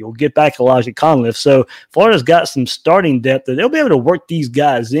lately. You'll get back Elijah Conliffe. So Florida's got some starting depth that they'll be able to work these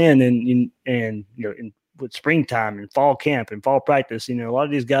guys in with springtime and fall camp and fall practice. A lot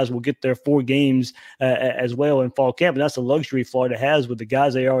of these guys will get their 4 games as well in fall camp, and that's a luxury Florida has with the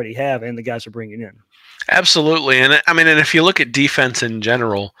guys they already have and the guys they're bringing in. Absolutely. And if you look at defense in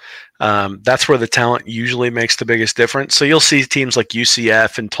general, that's where the talent usually makes the biggest difference. So you'll see teams like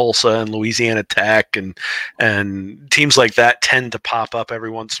UCF and Tulsa and Louisiana Tech and teams like that tend to pop up every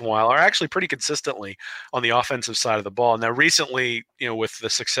once in a while, or actually pretty consistently on the offensive side of the ball. Now, recently, with the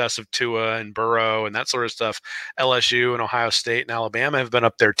success of Tua and Burrow and that sort of stuff, LSU and Ohio State and Alabama have been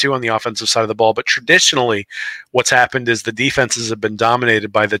up there too on the offensive side of the ball. But traditionally, what's happened is the defenses have been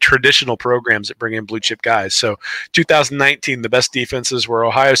dominated by the traditional programs that bring in blue chip guys. So 2019, the best defenses were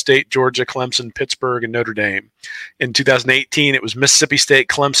Ohio State, Georgia, Clemson, Pittsburgh, and Notre Dame. In 2018, it was Mississippi State,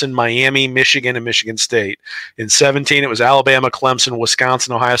 Clemson, Miami, Michigan, and Michigan State. In 17, it was Alabama, Clemson,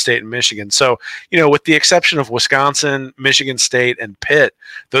 Wisconsin, Ohio State, and Michigan. So, with the exception of Wisconsin, Michigan State, and Pitt,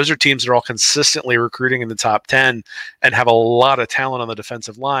 those are teams that are all consistently recruiting in the top 10 and have a lot of talent on the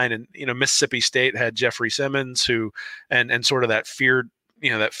defensive line. And, Mississippi State had Jeffrey Simmons, who, and sort of that feared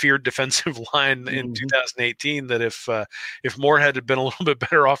defensive line in 2018, that if Moore had been a little bit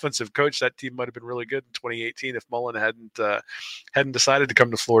better offensive coach, that team might have been really good in 2018 if Mullen hadn't decided to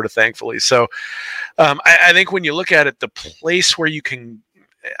come to Florida, thankfully. So I think when you look at it, the place where you can,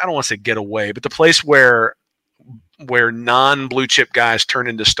 I don't want to say get away, but the place where non-blue chip guys turn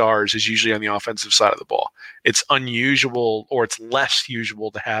into stars is usually on the offensive side of the ball. It's unusual, or it's less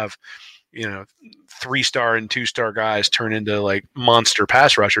usual, to have 3-star and 2-star guys turn into like monster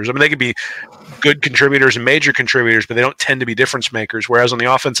pass rushers. They could be good contributors and major contributors, but they don't tend to be difference makers. Whereas on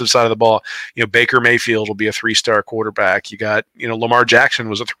the offensive side of the ball, Baker Mayfield will be a 3-star quarterback. You got, Lamar Jackson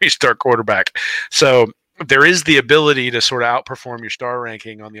was a 3-star quarterback. So there is the ability to sort of outperform your star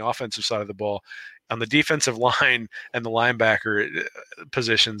ranking on the offensive side of the ball. On the defensive line and the linebacker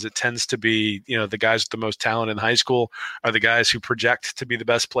positions, it tends to be, the guys with the most talent in high school are the guys who project to be the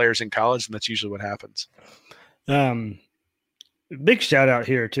best players in college, and that's usually what happens. Big shout out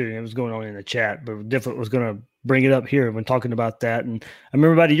here too. It was going on in the chat, but definitely was going to bring it up here when talking about that. And I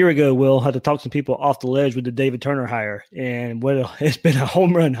remember about a year ago, Will had to talk some people off the ledge with the David Turner hire, and it's been a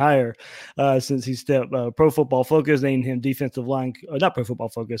home run hire since he stepped. Pro Football Focus named him defensive line, not Pro Football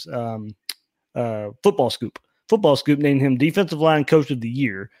Focus. Football Scoop Football Scoop named him Defensive Line Coach of the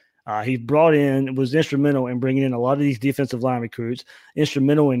Year. He was instrumental in bringing in a lot of these defensive line recruits,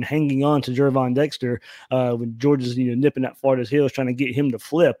 instrumental in hanging on to Gervon Dexter when Georgia's nipping at Florida's heels, trying to get him to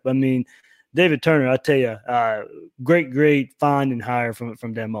flip. I mean, David Turner, I tell you, great find and hire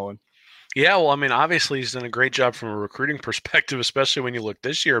from Dan Mullen. Yeah, well, I mean, obviously he's done a great job from a recruiting perspective, especially when you look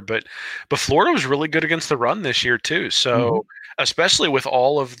this year. But Florida was really good against the run this year too. So especially with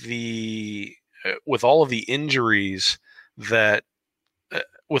all of the injuries that.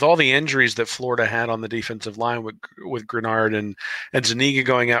 With all the injuries that Florida had on the defensive line with Grenard and Zuniga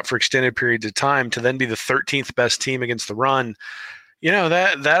going out for extended periods of time, to then be the 13th best team against the run,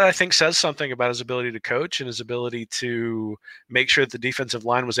 that I think says something about his ability to coach and his ability to make sure that the defensive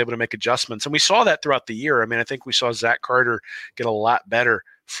line was able to make adjustments. And we saw that throughout the year. I mean, I think we saw Zach Carter get a lot better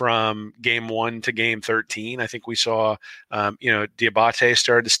from game 1 to game 13. I think we saw, Diabate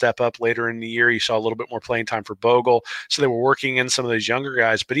started to step up later in the year. You saw a little bit more playing time for Bogle. So they were working in some of those younger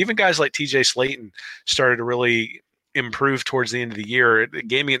guys, but even guys like TJ Slayton started to really improve towards the end of the year. The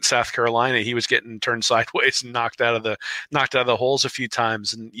game against South Carolina, he was getting turned sideways and knocked out of the holes a few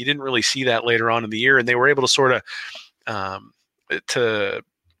times. And you didn't really see that later on in the year. And they were able to sort of,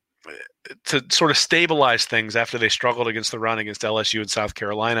 to sort of stabilize things after they struggled against the run against LSU and South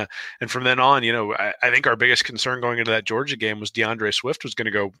Carolina. And from then on, I think our biggest concern going into that Georgia game was DeAndre Swift was going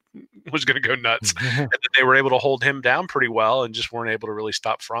to go nuts. And they were able to hold him down pretty well and just weren't able to really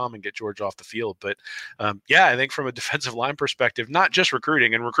stop Fromm and get Georgia off the field. But I think from a defensive line perspective, not just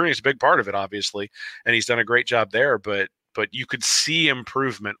recruiting, and recruiting is a big part of it, obviously, and he's done a great job there, but you could see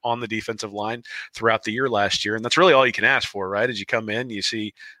improvement on the defensive line throughout the year last year. And that's really all you can ask for, right? As you come in, you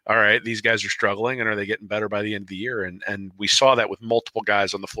see, all right, these guys are struggling, and are they getting better by the end of the year? And we saw that with multiple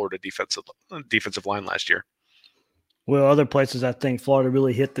guys on the Florida defensive line last year. Well, other places I think Florida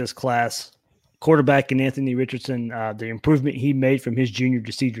really hit this class. Quarterback in Anthony Richardson, the improvement he made from his junior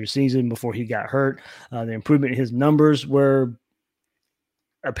to senior season before he got hurt, the improvement in his numbers were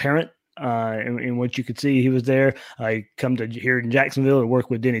apparent. And what you could see, he was there. He come to here in Jacksonville to work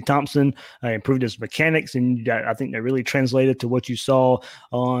with Denny Thompson, improved his mechanics, and I think that really translated to what you saw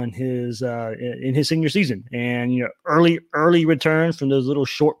on his in his senior season. And early returns from those little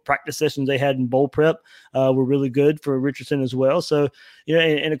short practice sessions they had in bowl prep were really good for Richardson as well. So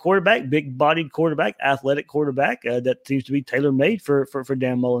and a quarterback, big-bodied quarterback, athletic quarterback that seems to be tailor-made for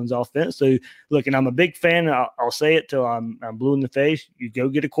Dan Mullen's offense. So look, and I'm a big fan. I'll say it till I'm blue in the face. You go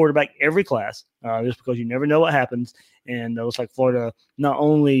get a quarterback every class, just because you never know what happens. And it looks like Florida not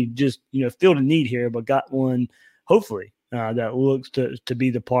only just filled a need here, but got one hopefully that looks to be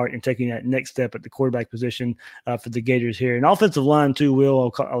the part in taking that next step at the quarterback position for the Gators here. And offensive line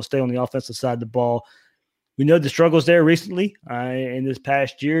too. I'll stay on the offensive side of the ball. We know the struggles there recently in this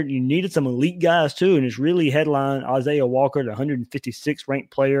past year. You needed some elite guys too, and it's really headlined Isaiah Walker, the 156th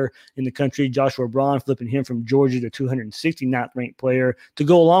ranked player in the country. Joshua Braun flipping him from Georgia, the 269th ranked player, to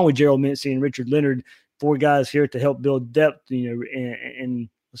go along with Gerald Mincey and Richard Leonard. 4 guys here to help build depth. And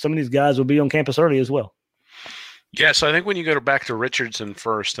some of these guys will be on campus early as well. Yeah, so I think when you go back to Richardson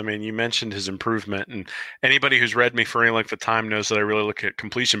first, I mean, you mentioned his improvement, and anybody who's read me for any length of time knows that I really look at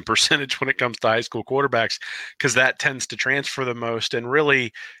completion percentage when it comes to high school quarterbacks, because that tends to transfer the most. And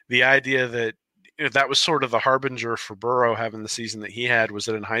really the idea that that was sort of the harbinger for Burrow having the season that he had, was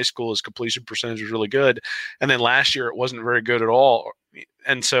that in high school his completion percentage was really good, and then last year it wasn't very good at all.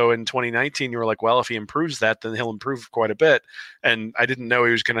 And so in 2019, you were like, well, if he improves that, then he'll improve quite a bit. And I didn't know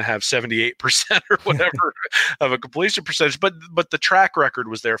he was going to have 78% or whatever of a completion percentage, but the track record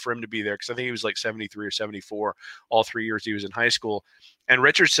was there for him to be there, because I think he was like 73 or 74 all 3 years he was in high school. And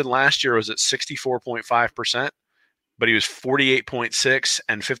Richardson last year was at 64.5%. But he was 48.6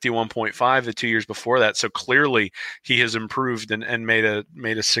 and 51.5 the 2 years before that. So clearly he has improved and made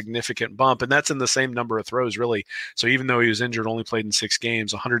a significant bump. And that's in the same number of throws, really. So even though he was injured, only played in 6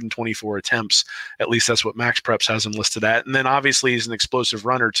 games, 124 attempts, at least that's what Max Preps has him listed at. And then obviously he's an explosive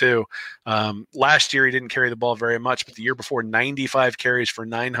runner too. Last year he didn't carry the ball very much, but the year before, 95 carries for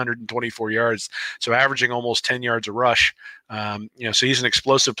 924 yards. So averaging almost 10 yards a rush. So he's an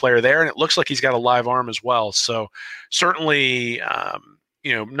explosive player there, and it looks like he's got a live arm as well. So certainly, not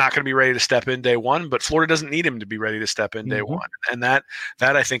going to be ready to step in day one, but Florida doesn't need him to be ready to step in day one. And that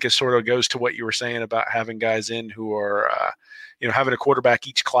I think is sort of goes to what you were saying about having guys in who are, having a quarterback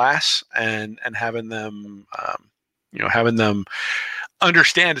each class and having them,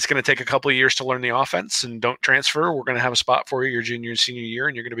 understand it's going to take a couple of years to learn the offense, and don't transfer. We're going to have a spot for you your junior and senior year,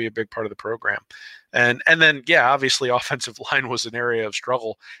 and you're going to be a big part of the program. And then obviously offensive line was an area of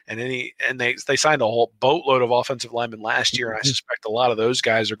struggle, and they signed a whole boatload of offensive linemen last year, and I suspect a lot of those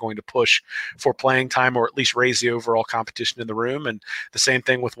guys are going to push for playing time or at least raise the overall competition in the room. And the same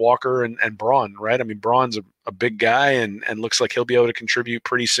thing with Walker and Braun, right? I mean, Braun's a big guy and looks like he'll be able to contribute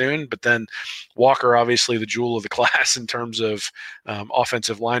pretty soon. But then Walker, obviously the jewel of the class in terms of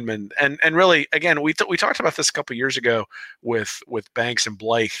offensive linemen. And really, again, we talked about this a couple years ago with Banks and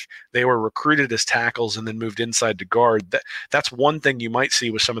Blythe. They were recruited as tackles and then moved inside to guard. That's one thing you might see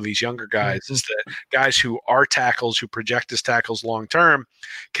with some of these younger guys is that guys who are tackles, who project as tackles long term,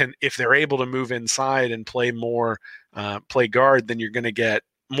 can, if they're able to move inside and play more, play guard, then you're going to get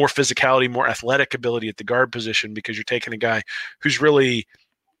more physicality, more athletic ability at the guard position because you're taking a guy who's really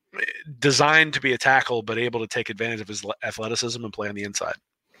designed to be a tackle but able to take advantage of his athleticism and play on the inside.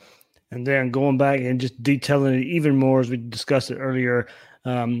 And then going back and just detailing it even more as we discussed it earlier,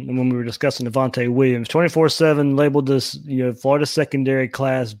 and when we were discussing Devontae Williams, 24/7 labeled this, Florida secondary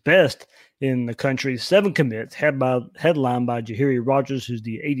class best in the country. 7 commits, headlined by Jahiri Rogers, who's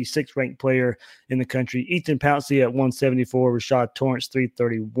the 86th ranked player in the country. Ethan Pouncey at 174, Rashad Torrance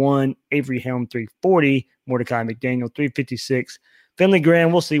 331, Avery Helm 340, Mordecai McDaniel 356. Finley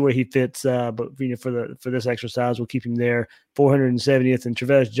Graham, we'll see where he fits, but for this exercise, we'll keep him there. 470th, and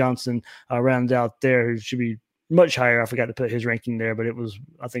Travis Johnson rounded out there, who should be much higher. I forgot to put his ranking there, but it was,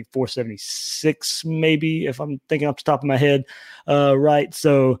 I think, 476 maybe, if I'm thinking off the top of my head. Right,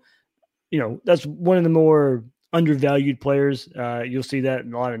 so that's one of the more undervalued players. You'll see that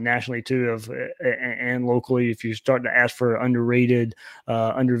a lot of nationally too, and locally. If you're starting to ask for an underrated,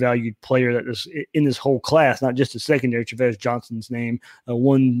 undervalued player that is in this whole class, not just a secondary, Travis Johnson's name,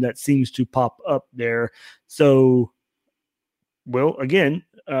 one that seems to pop up there. So, well, again,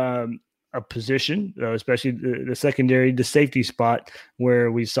 a position, especially the secondary, the safety spot,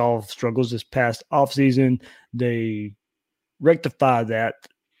 where we saw struggles this past offseason. They rectify that.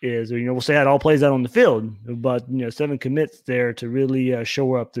 We'll see how it all plays out on the field, but 7 commits there to really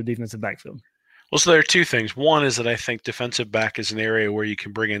shore up the defensive backfield. Well, so there are 2 things. One is that I think defensive back is an area where you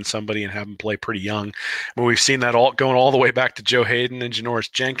can bring in somebody and have them play pretty young. Well, we've seen that going all the way back to Joe Hayden and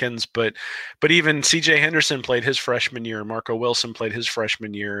Janoris Jenkins, but even C.J. Henderson played his freshman year, and Marco Wilson played his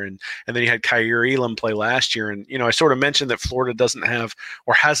freshman year, and then you had Kaiir Elam play last year. And I sort of mentioned that Florida doesn't have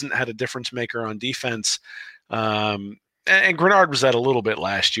or hasn't had a difference maker on defense. And Grenard was that a little bit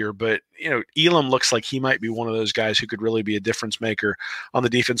last year, but Elam looks like he might be one of those guys who could really be a difference maker on the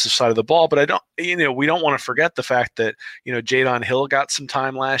defensive side of the ball. But we don't want to forget the fact that Jadon Hill got some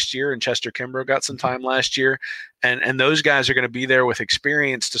time last year and Chester Kimbrough got some time last year, and those guys are going to be there with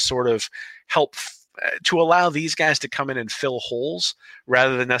experience to sort of help to allow these guys to come in and fill holes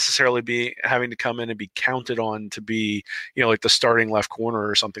rather than necessarily be having to come in and be counted on to be, like the starting left corner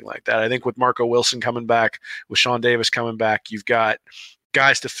or something like that. I think with Marco Wilson coming back, with Sean Davis coming back, you've got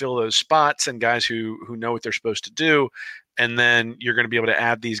guys to fill those spots and guys who know what they're supposed to do. And then you're going to be able to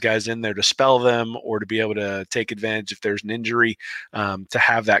add these guys in there to spell them or to be able to take advantage if there's an injury, to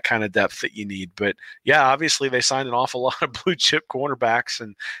have that kind of depth that you need. But yeah, obviously they signed an awful lot of blue chip cornerbacks,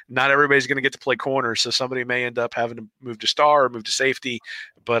 and not everybody's going to get to play corner. So somebody may end up having to move to star or move to safety.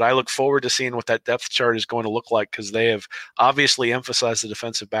 But I look forward to seeing what that depth chart is going to look like, because they have obviously emphasized the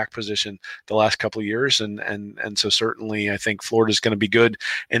defensive back position the last couple of years. And so certainly I think Florida is going to be good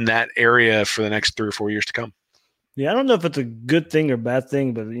in that area for the next 3 or 4 years to come. Yeah, I don't know if it's a good thing or bad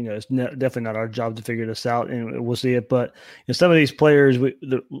thing, but it's definitely not our job to figure this out, and we'll see it. But some of these players,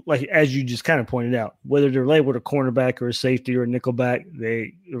 like as you just kind of pointed out, whether they're labeled a cornerback or a safety or a nickelback, they're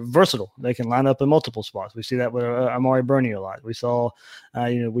versatile. They can line up in multiple spots. We see that with Amari Burney a lot. We saw,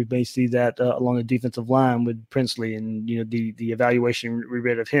 we may see that along the defensive line with Princely, and the evaluation we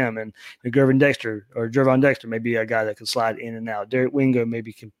read of him, and Gervon Dexter may be a guy that can slide in and out. Derek Wingo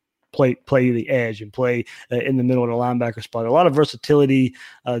maybe can play the edge and play in the middle of the linebacker spot. A lot of versatility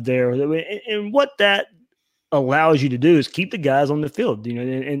there. And what that allows you to do is keep the guys on the field,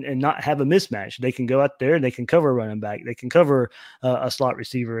 and not have a mismatch. They can go out there and they can cover a running back. They can cover a slot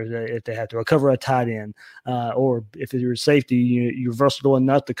receiver if they have to, or cover a tight end. Or if you're a safety, you're versatile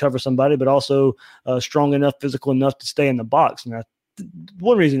enough to cover somebody, but also strong enough, physical enough to stay in the box. And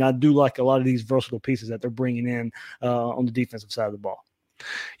one reason I do like a lot of these versatile pieces that they're bringing in on the defensive side of the ball.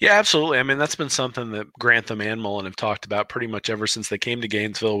 Yeah, absolutely. I mean, that's been something that Grantham and Mullen have talked about pretty much ever since they came to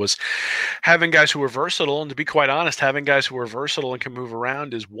Gainesville, was having guys who are versatile. And to be quite honest, having guys who are versatile and can move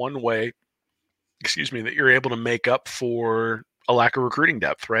around is one way, that you're able to make up for a lack of recruiting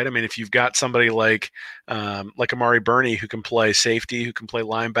depth, right? I mean, if you've got somebody like Amari Burney who can play safety, who can play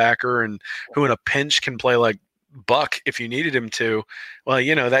linebacker, and who in a pinch can play like buck if you needed him to. Well,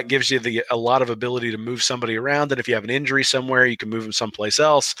 that gives you a lot of ability to move somebody around. And if you have an injury somewhere, you can move him someplace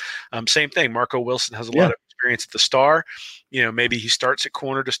else. Same thing. Marco Wilson has a lot of experience at the star. Maybe he starts at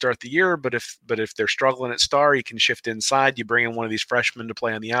corner to start the year, but if they're struggling at star, he can shift inside. You bring in one of these freshmen to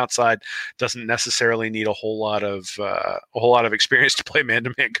play on the outside. Doesn't necessarily need a whole lot of experience to play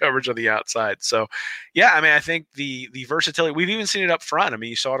man-to-man coverage on the outside. So, yeah, I think the versatility. We've even seen it up front.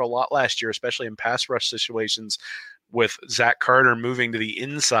 You saw it a lot last year, especially in pass rush situations, with Zach Carter moving to the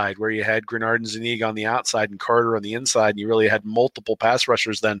inside, where you had Grenard and Zanig on the outside and Carter on the inside, and you really had multiple pass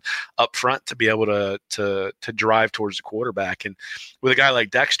rushers then up front to be able to drive towards the quarterback. And with a guy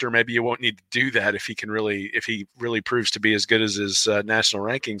like Dexter, maybe you won't need to do that if he really proves to be as good as his national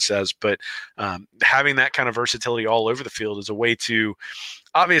ranking says. But having that kind of versatility all over the field is a way to.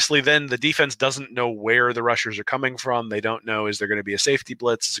 Obviously, then the defense doesn't know where the rushers are coming from. They don't know, is there going to be a safety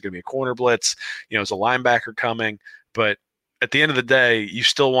blitz? Is it going to be a corner blitz? Is a linebacker coming? But at the end of the day, you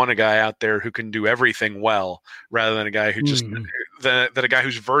still want a guy out there who can do everything well, rather than a guy who just than a guy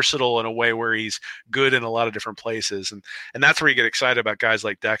who's versatile in a way where he's good in a lot of different places. And that's where you get excited about guys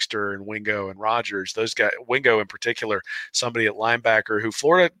like Dexter and Wingo and Rogers. Those guys, Wingo in particular, somebody at linebacker who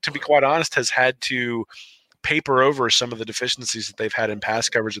Florida, to be quite honest, has had to paper over some of the deficiencies that they've had in pass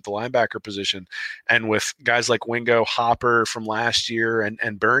coverage at the linebacker position. And with guys like Wingo, Hopper from last year,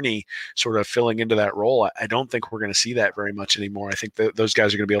 and Bernie sort of filling into that role, I don't think we're going to see that very much anymore. I think that those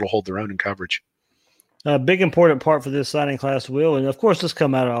guys are going to be able to hold their own in coverage. A big important part for this signing class, Will, and of course this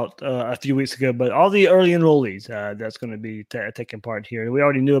come out a few weeks ago, but all the early enrollees that's going to be taking part here. We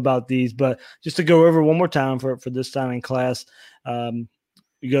already knew about these, but just to go over one more time for this signing class,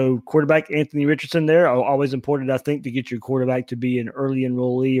 you go quarterback Anthony Richardson there. Always important, I think, to get your quarterback to be an early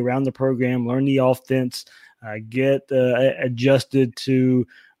enrollee around the program, learn the offense, get adjusted to.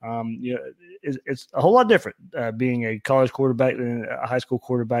 It's a whole lot different being a college quarterback than a high school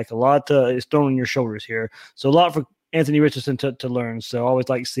quarterback. A lot is thrown on your shoulders here. So a lot for Anthony Richardson to learn. So I always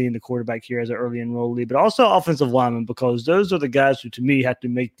like seeing the quarterback here as an early enrollee, but also offensive linemen, because those are the guys who, to me, have to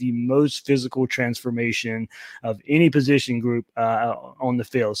make the most physical transformation of any position group on the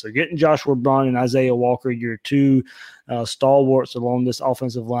field. So getting Joshua Braun and Isaiah Walker, your two stalwarts along this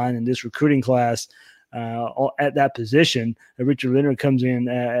offensive line in this recruiting class, at that position. Richard Leonard comes in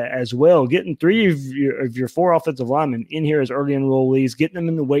as well, getting three of your four offensive linemen in here as early enrollees, getting them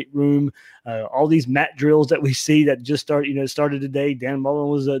in the weight room, all these mat drills that we see that just started today. Dan Mullen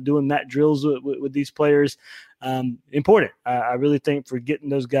was doing mat drills with these players. Important. I really think for getting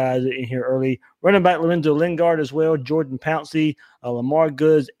those guys in here early. Running back Lorenzo Lingard as well, Jordan Pouncey, Lamar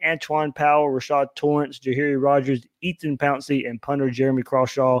Goods, Antoine Powell, Rashad Torrance, Jahiri Rogers, Ethan Pouncey, and punter Jeremy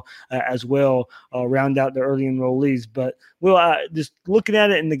Crawshaw as well round out the early enrollees. But, just looking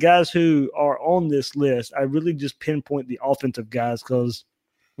at it and the guys who are on this list, I really just pinpoint the offensive guys because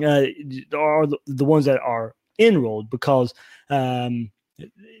are the ones that are enrolled, because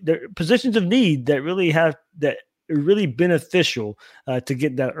they're positions of need that are really beneficial to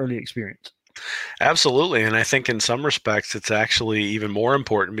get that early experience. Absolutely. And I think in some respects, it's actually even more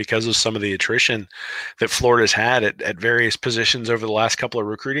important because of some of the attrition that Florida's had at various positions over the last couple of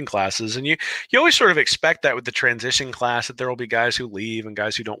recruiting classes. And you always sort of expect that with the transition class, that there will be guys who leave and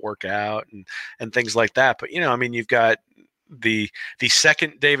guys who don't work out and things like that. But, you've got the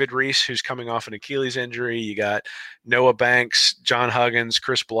second David Reese, who's coming off an Achilles injury. You got Noah Banks, John Huggins,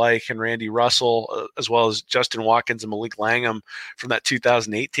 Chris Bleich, and Randy Russell, as well as Justin Watkins and Malik Langham from that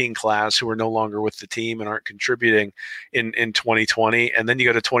 2018 class, who are no longer with the team and aren't contributing in 2020. And then you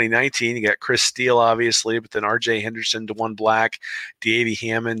go to 2019, you got Chris Steele, obviously, but then RJ Henderson, DeJuan Black, Davey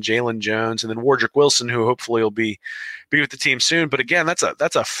Hammond, Jalen Jones, and then Wardrick Wilson, who hopefully will be with the team soon. But again, that's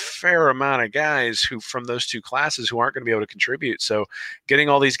a fair amount of guys who from those two classes who aren't going to be able to contribute. So getting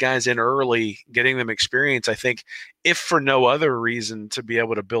all these guys in early, getting them experience, I think, if for no other reason, to be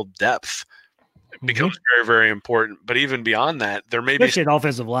able to build depth becomes very, very important. But even beyond that, there may especially an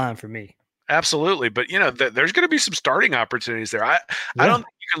offensive line for me. Absolutely. But, there's going to be some starting opportunities there. I don't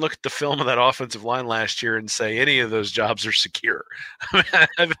think you can look at the film of that offensive line last year and say any of those jobs are secure. I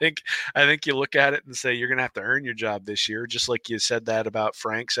think you look at it and say you're going to have to earn your job this year, just like you said that about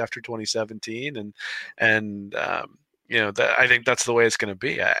Franks after 2017. I think that's the way it's going to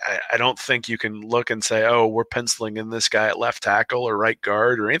be. I don't think you can look and say, oh, we're penciling in this guy at left tackle or right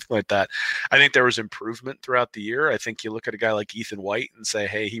guard or anything like that. I think there was improvement throughout the year. I think you look at a guy like Ethan White and say,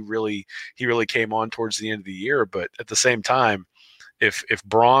 hey, he really came on towards the end of the year. But at the same time, if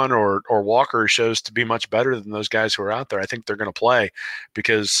Braun or Walker shows to be much better than those guys who are out there, I think they're going to play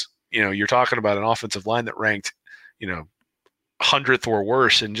because, you're talking about an offensive line that ranked, 100th or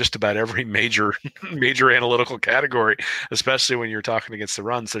worse in just about every major analytical category, especially when you're talking against the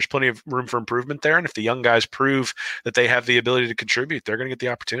runs. There's plenty of room for improvement there, and if the young guys prove that they have the ability to contribute, they're going to get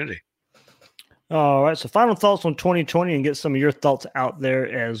the opportunity. All right, so final thoughts on 2020 and get some of your thoughts out there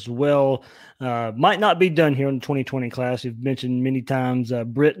as well. Might not be done here in the 2020 class. You've mentioned many times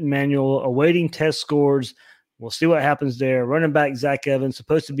Britt and Manuel awaiting test scores. We'll see what happens there. Running back Zach Evans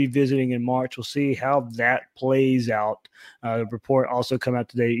supposed to be visiting in March. We'll see how that plays out. The report also come out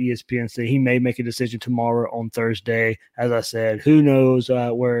today. ESPN said he may make a decision tomorrow on Thursday. As I said, who knows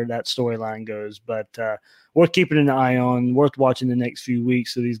where that storyline goes, but worth keeping an eye on, worth watching the next few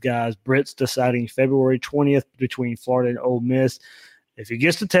weeks of these guys. Britt's deciding February 20th between Florida and Ole Miss. If he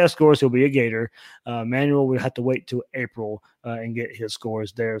gets the test scores, he'll be a Gator. Manuel would have to wait till April and get his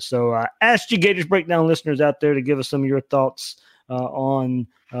scores there. So ask you Gators Breakdown listeners out there to give us some of your thoughts on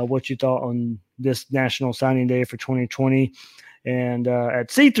what you thought on this National Signing Day for 2020. And at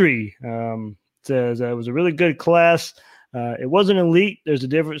C3 says it was a really good class. It wasn't elite. There's a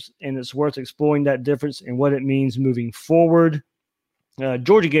difference, and it's worth exploring that difference and what it means moving forward.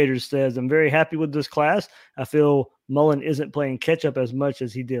 Georgia Gators says, I'm very happy with this class. I feel Mullen isn't playing catch-up as much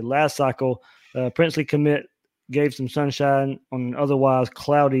as he did last cycle. Princely commit gave some sunshine on an otherwise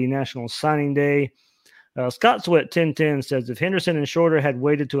cloudy National Signing Day. Scott Sweat 1010 says, if Henderson and Shorter had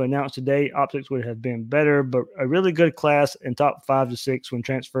waited to announce today, optics would have been better, but a really good class in top 5 to 6 when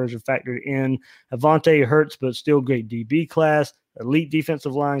transfers are factored in. Avante hurts, but still great DB class, elite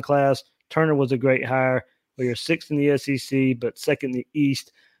defensive line class. Turner was a great hire. We are 6th in the SEC, but 2nd in the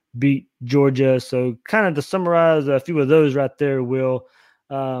East, beat Georgia. So kind of to summarize a few of those right there, Will,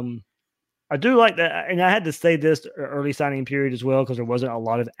 I do like that. And I had to say this early signing period as well because there wasn't a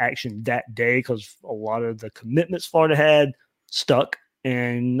lot of action that day because a lot of the commitments Florida had stuck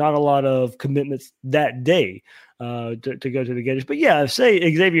and not a lot of commitments that day to go to the Gators. But, yeah, say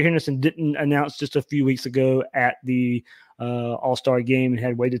Xavier Henderson didn't announce just a few weeks ago at the All-Star game and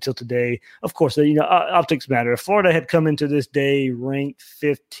had waited till today. Of course, optics matter. If Florida had come into this day ranked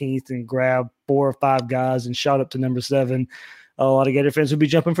 15th and grabbed 4 or 5 guys and shot up to number 7, a lot of Gator fans would be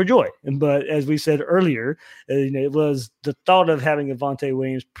jumping for joy. But as we said earlier, it was the thought of having Avante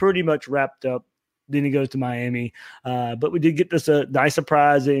Williams pretty much wrapped up. Then he goes to Miami. But we did get this nice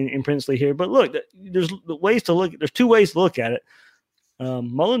surprise in Princely here. But look, there's ways to look. There's 2 ways to look at it.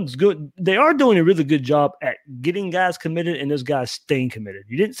 Mullen's good. They are doing a really good job at getting guys committed and those guys staying committed.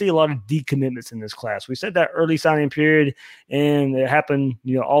 You didn't see a lot of decommitments in this class. We said that early signing period, and it happened,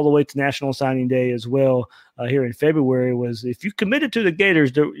 all the way to National Signing Day as well here in February. Was if you committed to the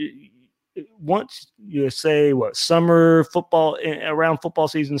Gators, once you say summer football around football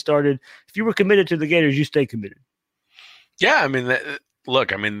season started, if you were committed to the Gators, you stay committed. Yeah, I mean.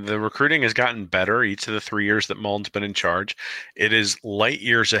 Look, I mean, the recruiting has gotten better each of the 3 years that Mullen's been in charge. It is light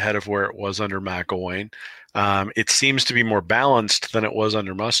years ahead of where it was under McElwain. It seems to be more balanced than it was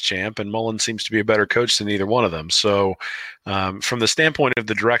under Muschamp, and Mullen seems to be a better coach than either one of them. So from the standpoint of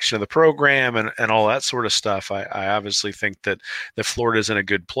the direction of the program and all that sort of stuff, I obviously think that Florida's in a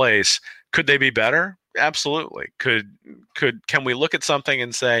good place. Could they be better? Absolutely. Can we look at something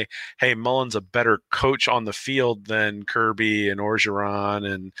and say, hey, Mullen's a better coach on the field than Kirby and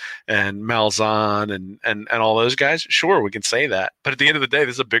Orgeron and Malzahn and all those guys? Sure, we can say that. But at the end of the day,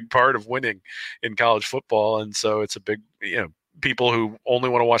 this is a big part of winning in college football. And so it's a big, people who only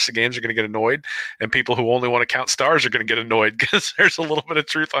want to watch the games are going to get annoyed, and people who only want to count stars are going to get annoyed because there's a little bit of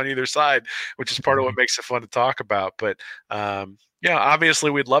truth on either side, which is part of what makes it fun to talk about. But yeah,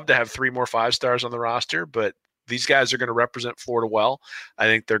 obviously we'd love to have 3 more 5 stars on the roster, but these guys are going to represent Florida well. I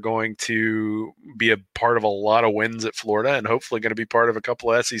think they're going to be a part of a lot of wins at Florida and hopefully going to be part of a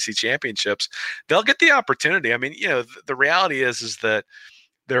couple of SEC championships. They'll get the opportunity. I mean, the reality is that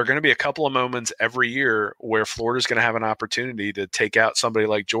there are going to be a couple of moments every year where Florida's going to have an opportunity to take out somebody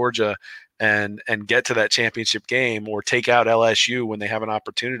like Georgia and get to that championship game, or take out LSU when they have an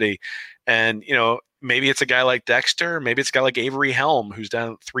opportunity. And, maybe it's a guy like Dexter. Maybe it's a guy like Avery Helm, who's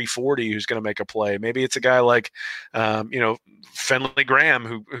down at 340, who's going to make a play. Maybe it's a guy like, Fenley Graham,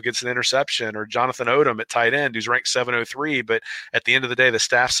 who gets an interception, or Jonathan Odom at tight end, who's ranked 703. But at the end of the day, the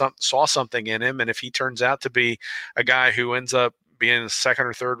staff saw something in him. And if he turns out to be a guy who ends up being a 2nd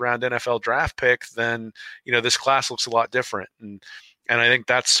or 3rd round NFL draft pick, then, this class looks a lot different. And I think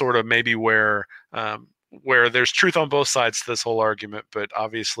that's sort of maybe where there's truth on both sides to this whole argument. But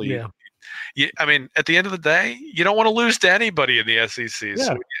obviously, yeah. I mean, at the end of the day, you don't want to lose to anybody in the SEC. Yeah.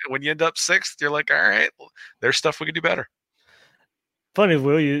 So when you end up 6th, you're like, all right, there's stuff we can do better. Funny,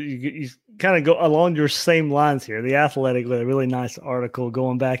 Will, you kind of go along your same lines here. The Athletic with a really nice article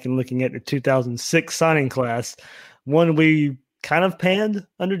going back and looking at the 2006 signing class, one we kind of panned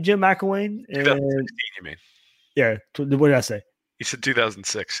under Jim McElwain. 2016, you mean? Yeah. What did I say? You said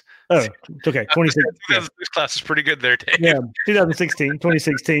 2006. Oh, it's okay. 2006 class is pretty good there, Dave. Yeah,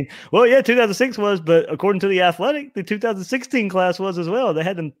 2016. Well, yeah, 2006 was, but according to The Athletic, the 2016 class was as well. They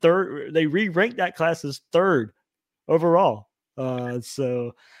had them third. They re-ranked that class as third overall.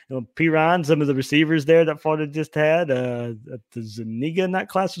 So, P. Ryan, some of the receivers there that Florida just had, the Zuniga in that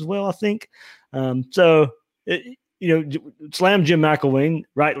class as well, I think. Slam Jim McElwain,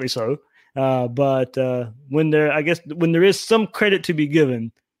 rightly so. But when there is some credit to be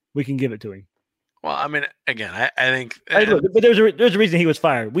given, we can give it to him. Well, I mean, again, I think. But there's a reason he was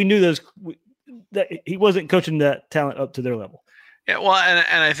fired. We knew that he wasn't coaching that talent up to their level. Yeah, well,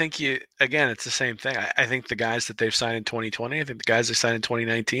 and I think it's the same thing. I think the guys that they've signed in 2020, I think the guys they signed in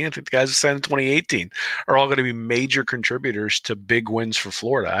 2019, I think the guys that signed in 2018 are all going to be major contributors to big wins for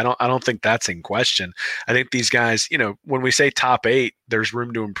Florida. I don't think that's in question. I think these guys, when we say top 8, there's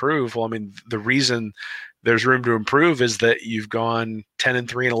room to improve. Well, I mean, the reason there's room to improve is that you've gone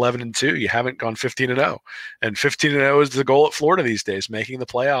 10-3 and 11-2. You haven't gone 15-0, and 15-0 is the goal at Florida these days. Making the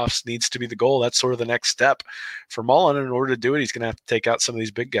playoffs needs to be the goal. That's sort of the next step for Mullen. And in order to do it, he's going to have to take out some of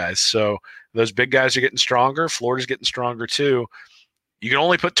these big guys. So those big guys are getting stronger. Florida's getting stronger too. You can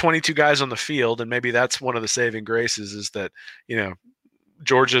only put 22 guys on the field, and maybe that's one of the saving graces is that,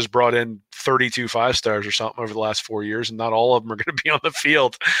 Georgia's brought in 32 5-stars or something over the last 4 years, and not all of them are going to be on the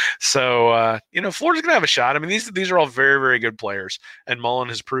field. So, Florida's going to have a shot. I mean, these are all very, very good players, and Mullen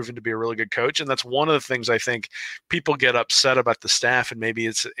has proven to be a really good coach. And that's one of the things I think people get upset about the staff, and maybe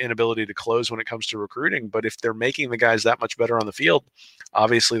it's inability to close when it comes to recruiting. But if they're making the guys that much better on the field,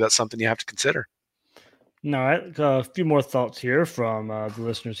 obviously that's something you have to consider. All right, a few more thoughts here from the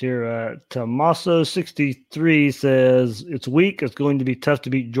listeners here. Tommaso63 says, it's weak. It's going to be tough to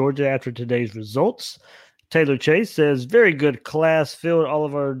beat Georgia after today's results. Taylor Chase says, very good class. Filled all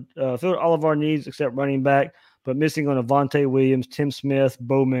of our needs except running back, but missing on Avonte Williams, Tim Smith,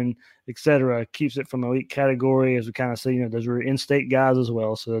 Bowman, etc. Keeps it from elite category, as we kind of say, those were in-state guys as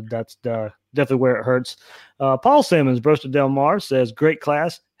well. So that's definitely where it hurts. Paul Simmons, Broster Del Mar, says, great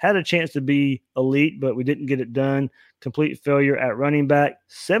class. Had a chance to be elite, but we didn't get it done. Complete failure at running back.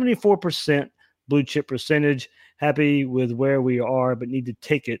 74% blue chip percentage. Happy with where we are, but need to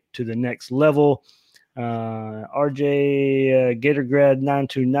take it to the next level. RJ Gatorgrad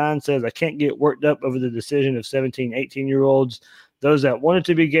 929 says, I can't get worked up over the decision of 17, 18-year-olds. Those that wanted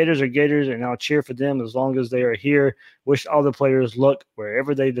to be Gators are Gators, and I'll cheer for them as long as they are here. Wish all the players luck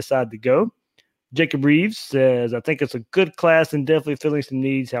wherever they decide to go. Jacob Reeves says, I think it's a good class and definitely filling some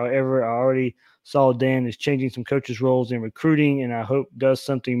needs. However, I already saw Dan is changing some coaches' roles in recruiting, and I hope does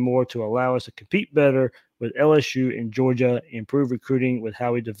something more to allow us to compete better with LSU and Georgia. Improve recruiting with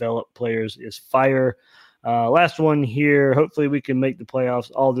how we develop players is fire. Last one here. Hopefully we can make the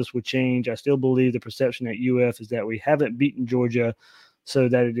playoffs. All this will change. I still believe the perception at UF is that we haven't beaten Georgia, so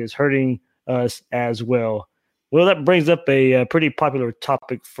that it is hurting us as well. Well, that brings up a pretty popular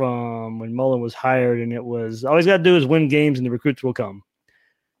topic from when Mullen was hired, and it was all he's got to do is win games and the recruits will come.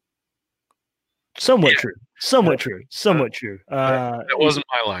 Somewhat true. That wasn't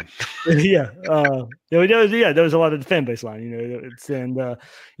my line. There was a lot of the fan base line,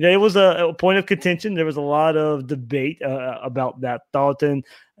 it was a point of contention. There was a lot of debate about that thought, and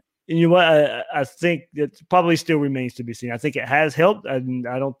you know what? I think it probably still remains to be seen. I think it has helped, and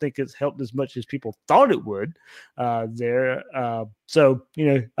I don't think it's helped as much as people thought it would there.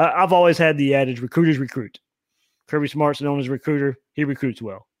 I've always had the adage, recruiters recruit. Kirby Smart's known as a recruiter. He recruits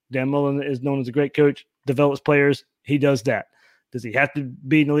well. Dan Mullen is known as a great coach, develops players. He does that. Does he have to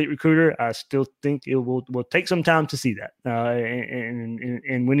be an elite recruiter? I still think it will take some time to see that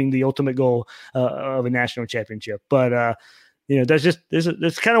in winning the ultimate goal of a national championship. But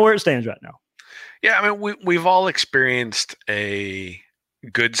that's kind of where it stands right now. Yeah, I mean, we've all experienced a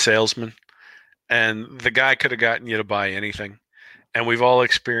good salesman, and the guy could have gotten you to buy anything. And we've all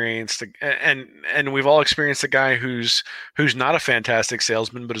experienced we've all experienced a guy who's not a fantastic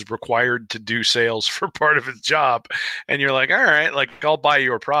salesman, but is required to do sales for part of his job. And you're like, all right, like I'll buy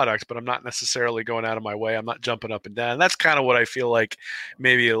your product, but I'm not necessarily going out of my way. I'm not jumping up and down. And that's kind of what I feel like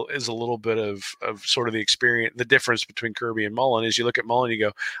maybe is a little bit of sort of the experience, the difference between Kirby and Mullen is you look at Mullen, you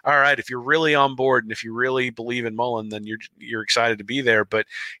go, all right, if you're really on board and if you really believe in Mullen, then you're excited to be there. But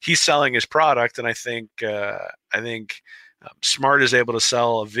he's selling his product, and I think Smart is able to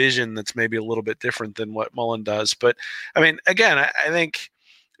sell a vision that's maybe a little bit different than what Mullen does. But I mean, again, I think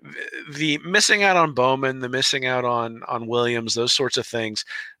the missing out on Bowman, the missing out on Williams, those sorts of things,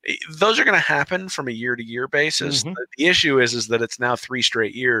 those are going to happen from a year-to-year basis. Mhm. The issue is that it's now 3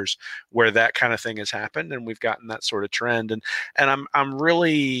 straight years where that kind of thing has happened, and we've gotten that sort of trend. And I'm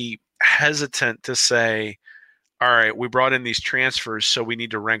really hesitant to say, all right, we brought in these transfers, so we need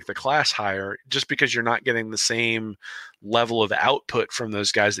to rank the class higher, just because you're not getting the same level of output from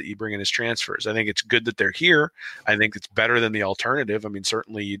those guys that you bring in as transfers. I think it's good that they're here. I think it's better than the alternative. I mean,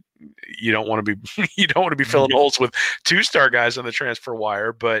 certainly you don't want to be you don't want to be filling holes with 2-star guys on the transfer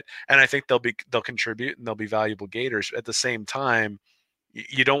wire, and I think they'll contribute and they'll be valuable Gators. At the same time,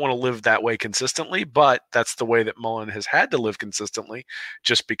 you don't want to live that way consistently, but that's the way that Mullen has had to live consistently,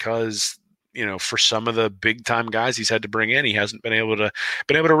 just because, you know, for some of the big time guys he's had to bring in, he hasn't been able to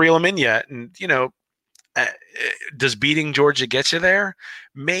reel them in yet. And, you know, does beating Georgia get you there?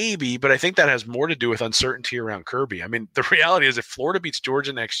 Maybe, but I think that has more to do with uncertainty around Kirby. I mean, the reality is if Florida beats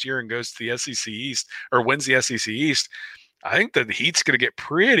Georgia next year and goes to the SEC East or wins the SEC East, I think the heat's going to get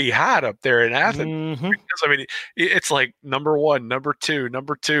pretty hot up there in Athens. Mhm. Because, I mean, it's like number 1, number 2,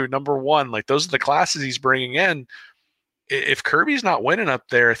 number 2, number 1. Like, those are the classes he's bringing in. If Kirby's not winning up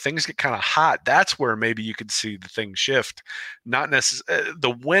there, things get kind of hot. That's where maybe you could see the thing shift. Not necessarily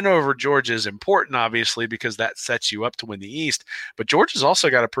the win over Georgia is important, obviously, because that sets you up to win the East. But Georgia's also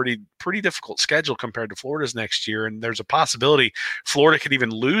got a pretty difficult schedule compared to Florida's next year, and there's a possibility Florida could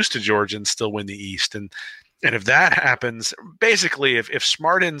even lose to Georgia and still win the East. And if that happens, basically, if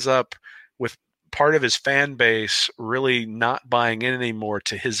Smart ends up with part of his fan base really not buying in anymore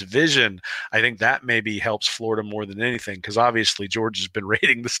to his vision, I think that maybe helps Florida more than anything, because obviously Georgia's been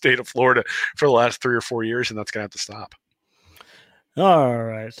raiding the state of Florida for the last 3 or 4 years, and that's going to have to stop. All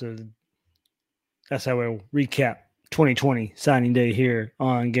right, so that's how we'll recap 2020 signing day here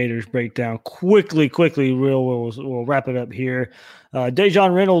on Gators Breakdown. Quickly, we'll wrap it up here.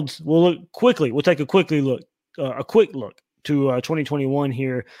 Dejon Reynolds we'll take a quick look to 2021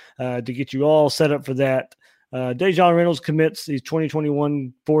 here to get you all set up for that. Dejon Reynolds commits his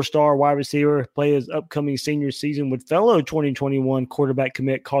 2021 4-star wide receiver, play his upcoming senior season with fellow 2021 quarterback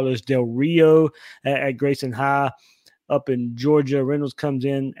commit Carlos Del Rio at Grayson High up in Georgia. Reynolds comes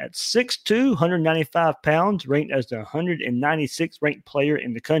in at 6'2", 195 pounds, ranked as the 196th ranked player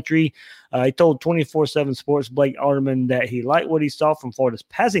in the country. He told 24/7 Sports Blake Alderman that he liked what he saw from Florida's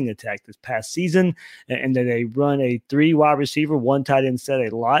passing attack this past season, and that they run a 3 wide receiver, 1 tight end set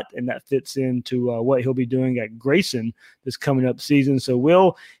a lot, and that fits into what he'll be doing at Grayson this coming up season.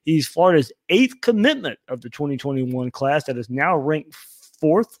 So, he's Florida's 8th commitment of the 2021 class that is now ranked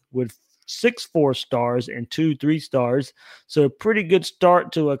 4th with 6 4-stars and 2 3-stars. So pretty good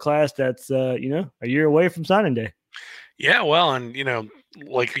start to a class that's, a year away from signing day. Yeah, well, and,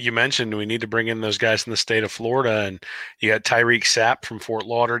 like you mentioned, we need to bring in those guys in the state of Florida, and you got Tyreek Sapp from Fort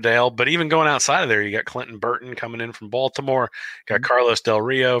Lauderdale, but even going outside of there, you got Clinton Burton coming in from Baltimore, got Carlos Del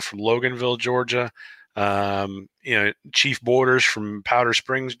Rio from Loganville, Georgia, Chief Borders from Powder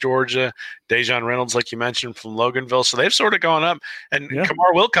Springs, Georgia, Dejon Reynolds, like you mentioned, from Loganville. So they've sort of gone up, and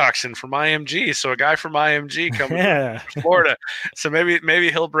Kamar Wilcoxon from IMG. So a guy from IMG coming from Florida. So maybe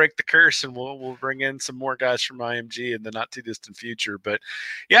he'll break the curse, and we'll bring in some more guys from IMG in the not too distant future. But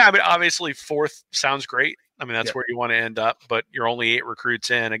yeah, I mean, obviously 4th sounds great. I mean, that's where you want to end up, but you're only 8 recruits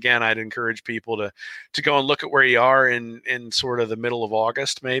in. Again, I'd encourage people to go and look at where you are in sort of the middle of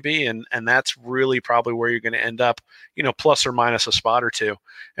August, maybe. And that's really probably where you're going to end up, plus or minus a spot or 2.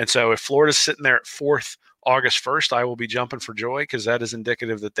 And so if Florida's sitting there at 4th, August 1st, I will be jumping for joy, because that is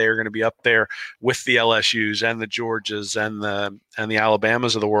indicative that they are going to be up there with the LSUs and the Georgias and the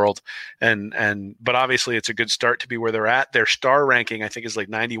Alabamas of the world. But obviously it's a good start to be where they're at. Their star ranking, I think, is like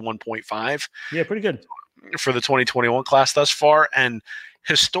 91.5. Yeah, pretty good for the 2021 class thus far. And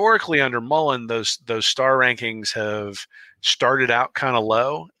historically under Mullen, those star rankings have started out kind of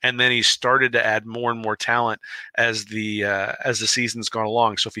low, and then he started to add more and more talent as the season's gone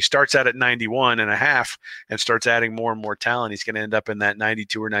along. So if he starts out at 91.5 and starts adding more and more talent, he's going to end up in that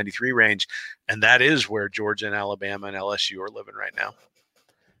 92 or 93 range. And that is where Georgia and Alabama and LSU are living right now.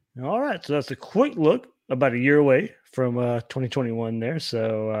 All right. So that's a quick look, about a year away from 2021 there.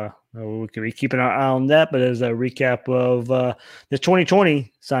 So we could be keeping our eye on that. But as a recap of the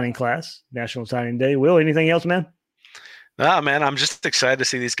 2020 signing class, National Signing Day, Will, anything else, man? No, man, I'm just excited to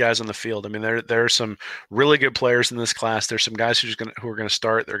see these guys on the field. I mean, there are some really good players in this class. There's some guys who are going to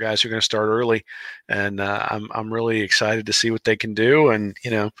start. There are guys who are going to start early, and I'm really excited to see what they can do. And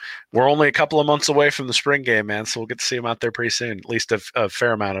we're only a couple of months away from the spring game, man. So we'll get to see them out there pretty soon, at least a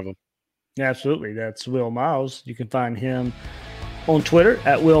fair amount of them. Yeah, absolutely. That's Will Miles. You can find him on Twitter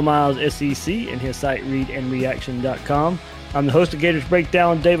at Will Miles SEC and his site readandreaction.com. I'm the host of Gators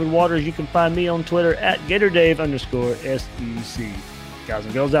Breakdown, David Waters. You can find me on Twitter at GatorDave_SEC. Guys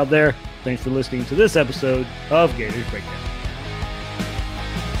and girls out there, thanks for listening to this episode of Gators Breakdown.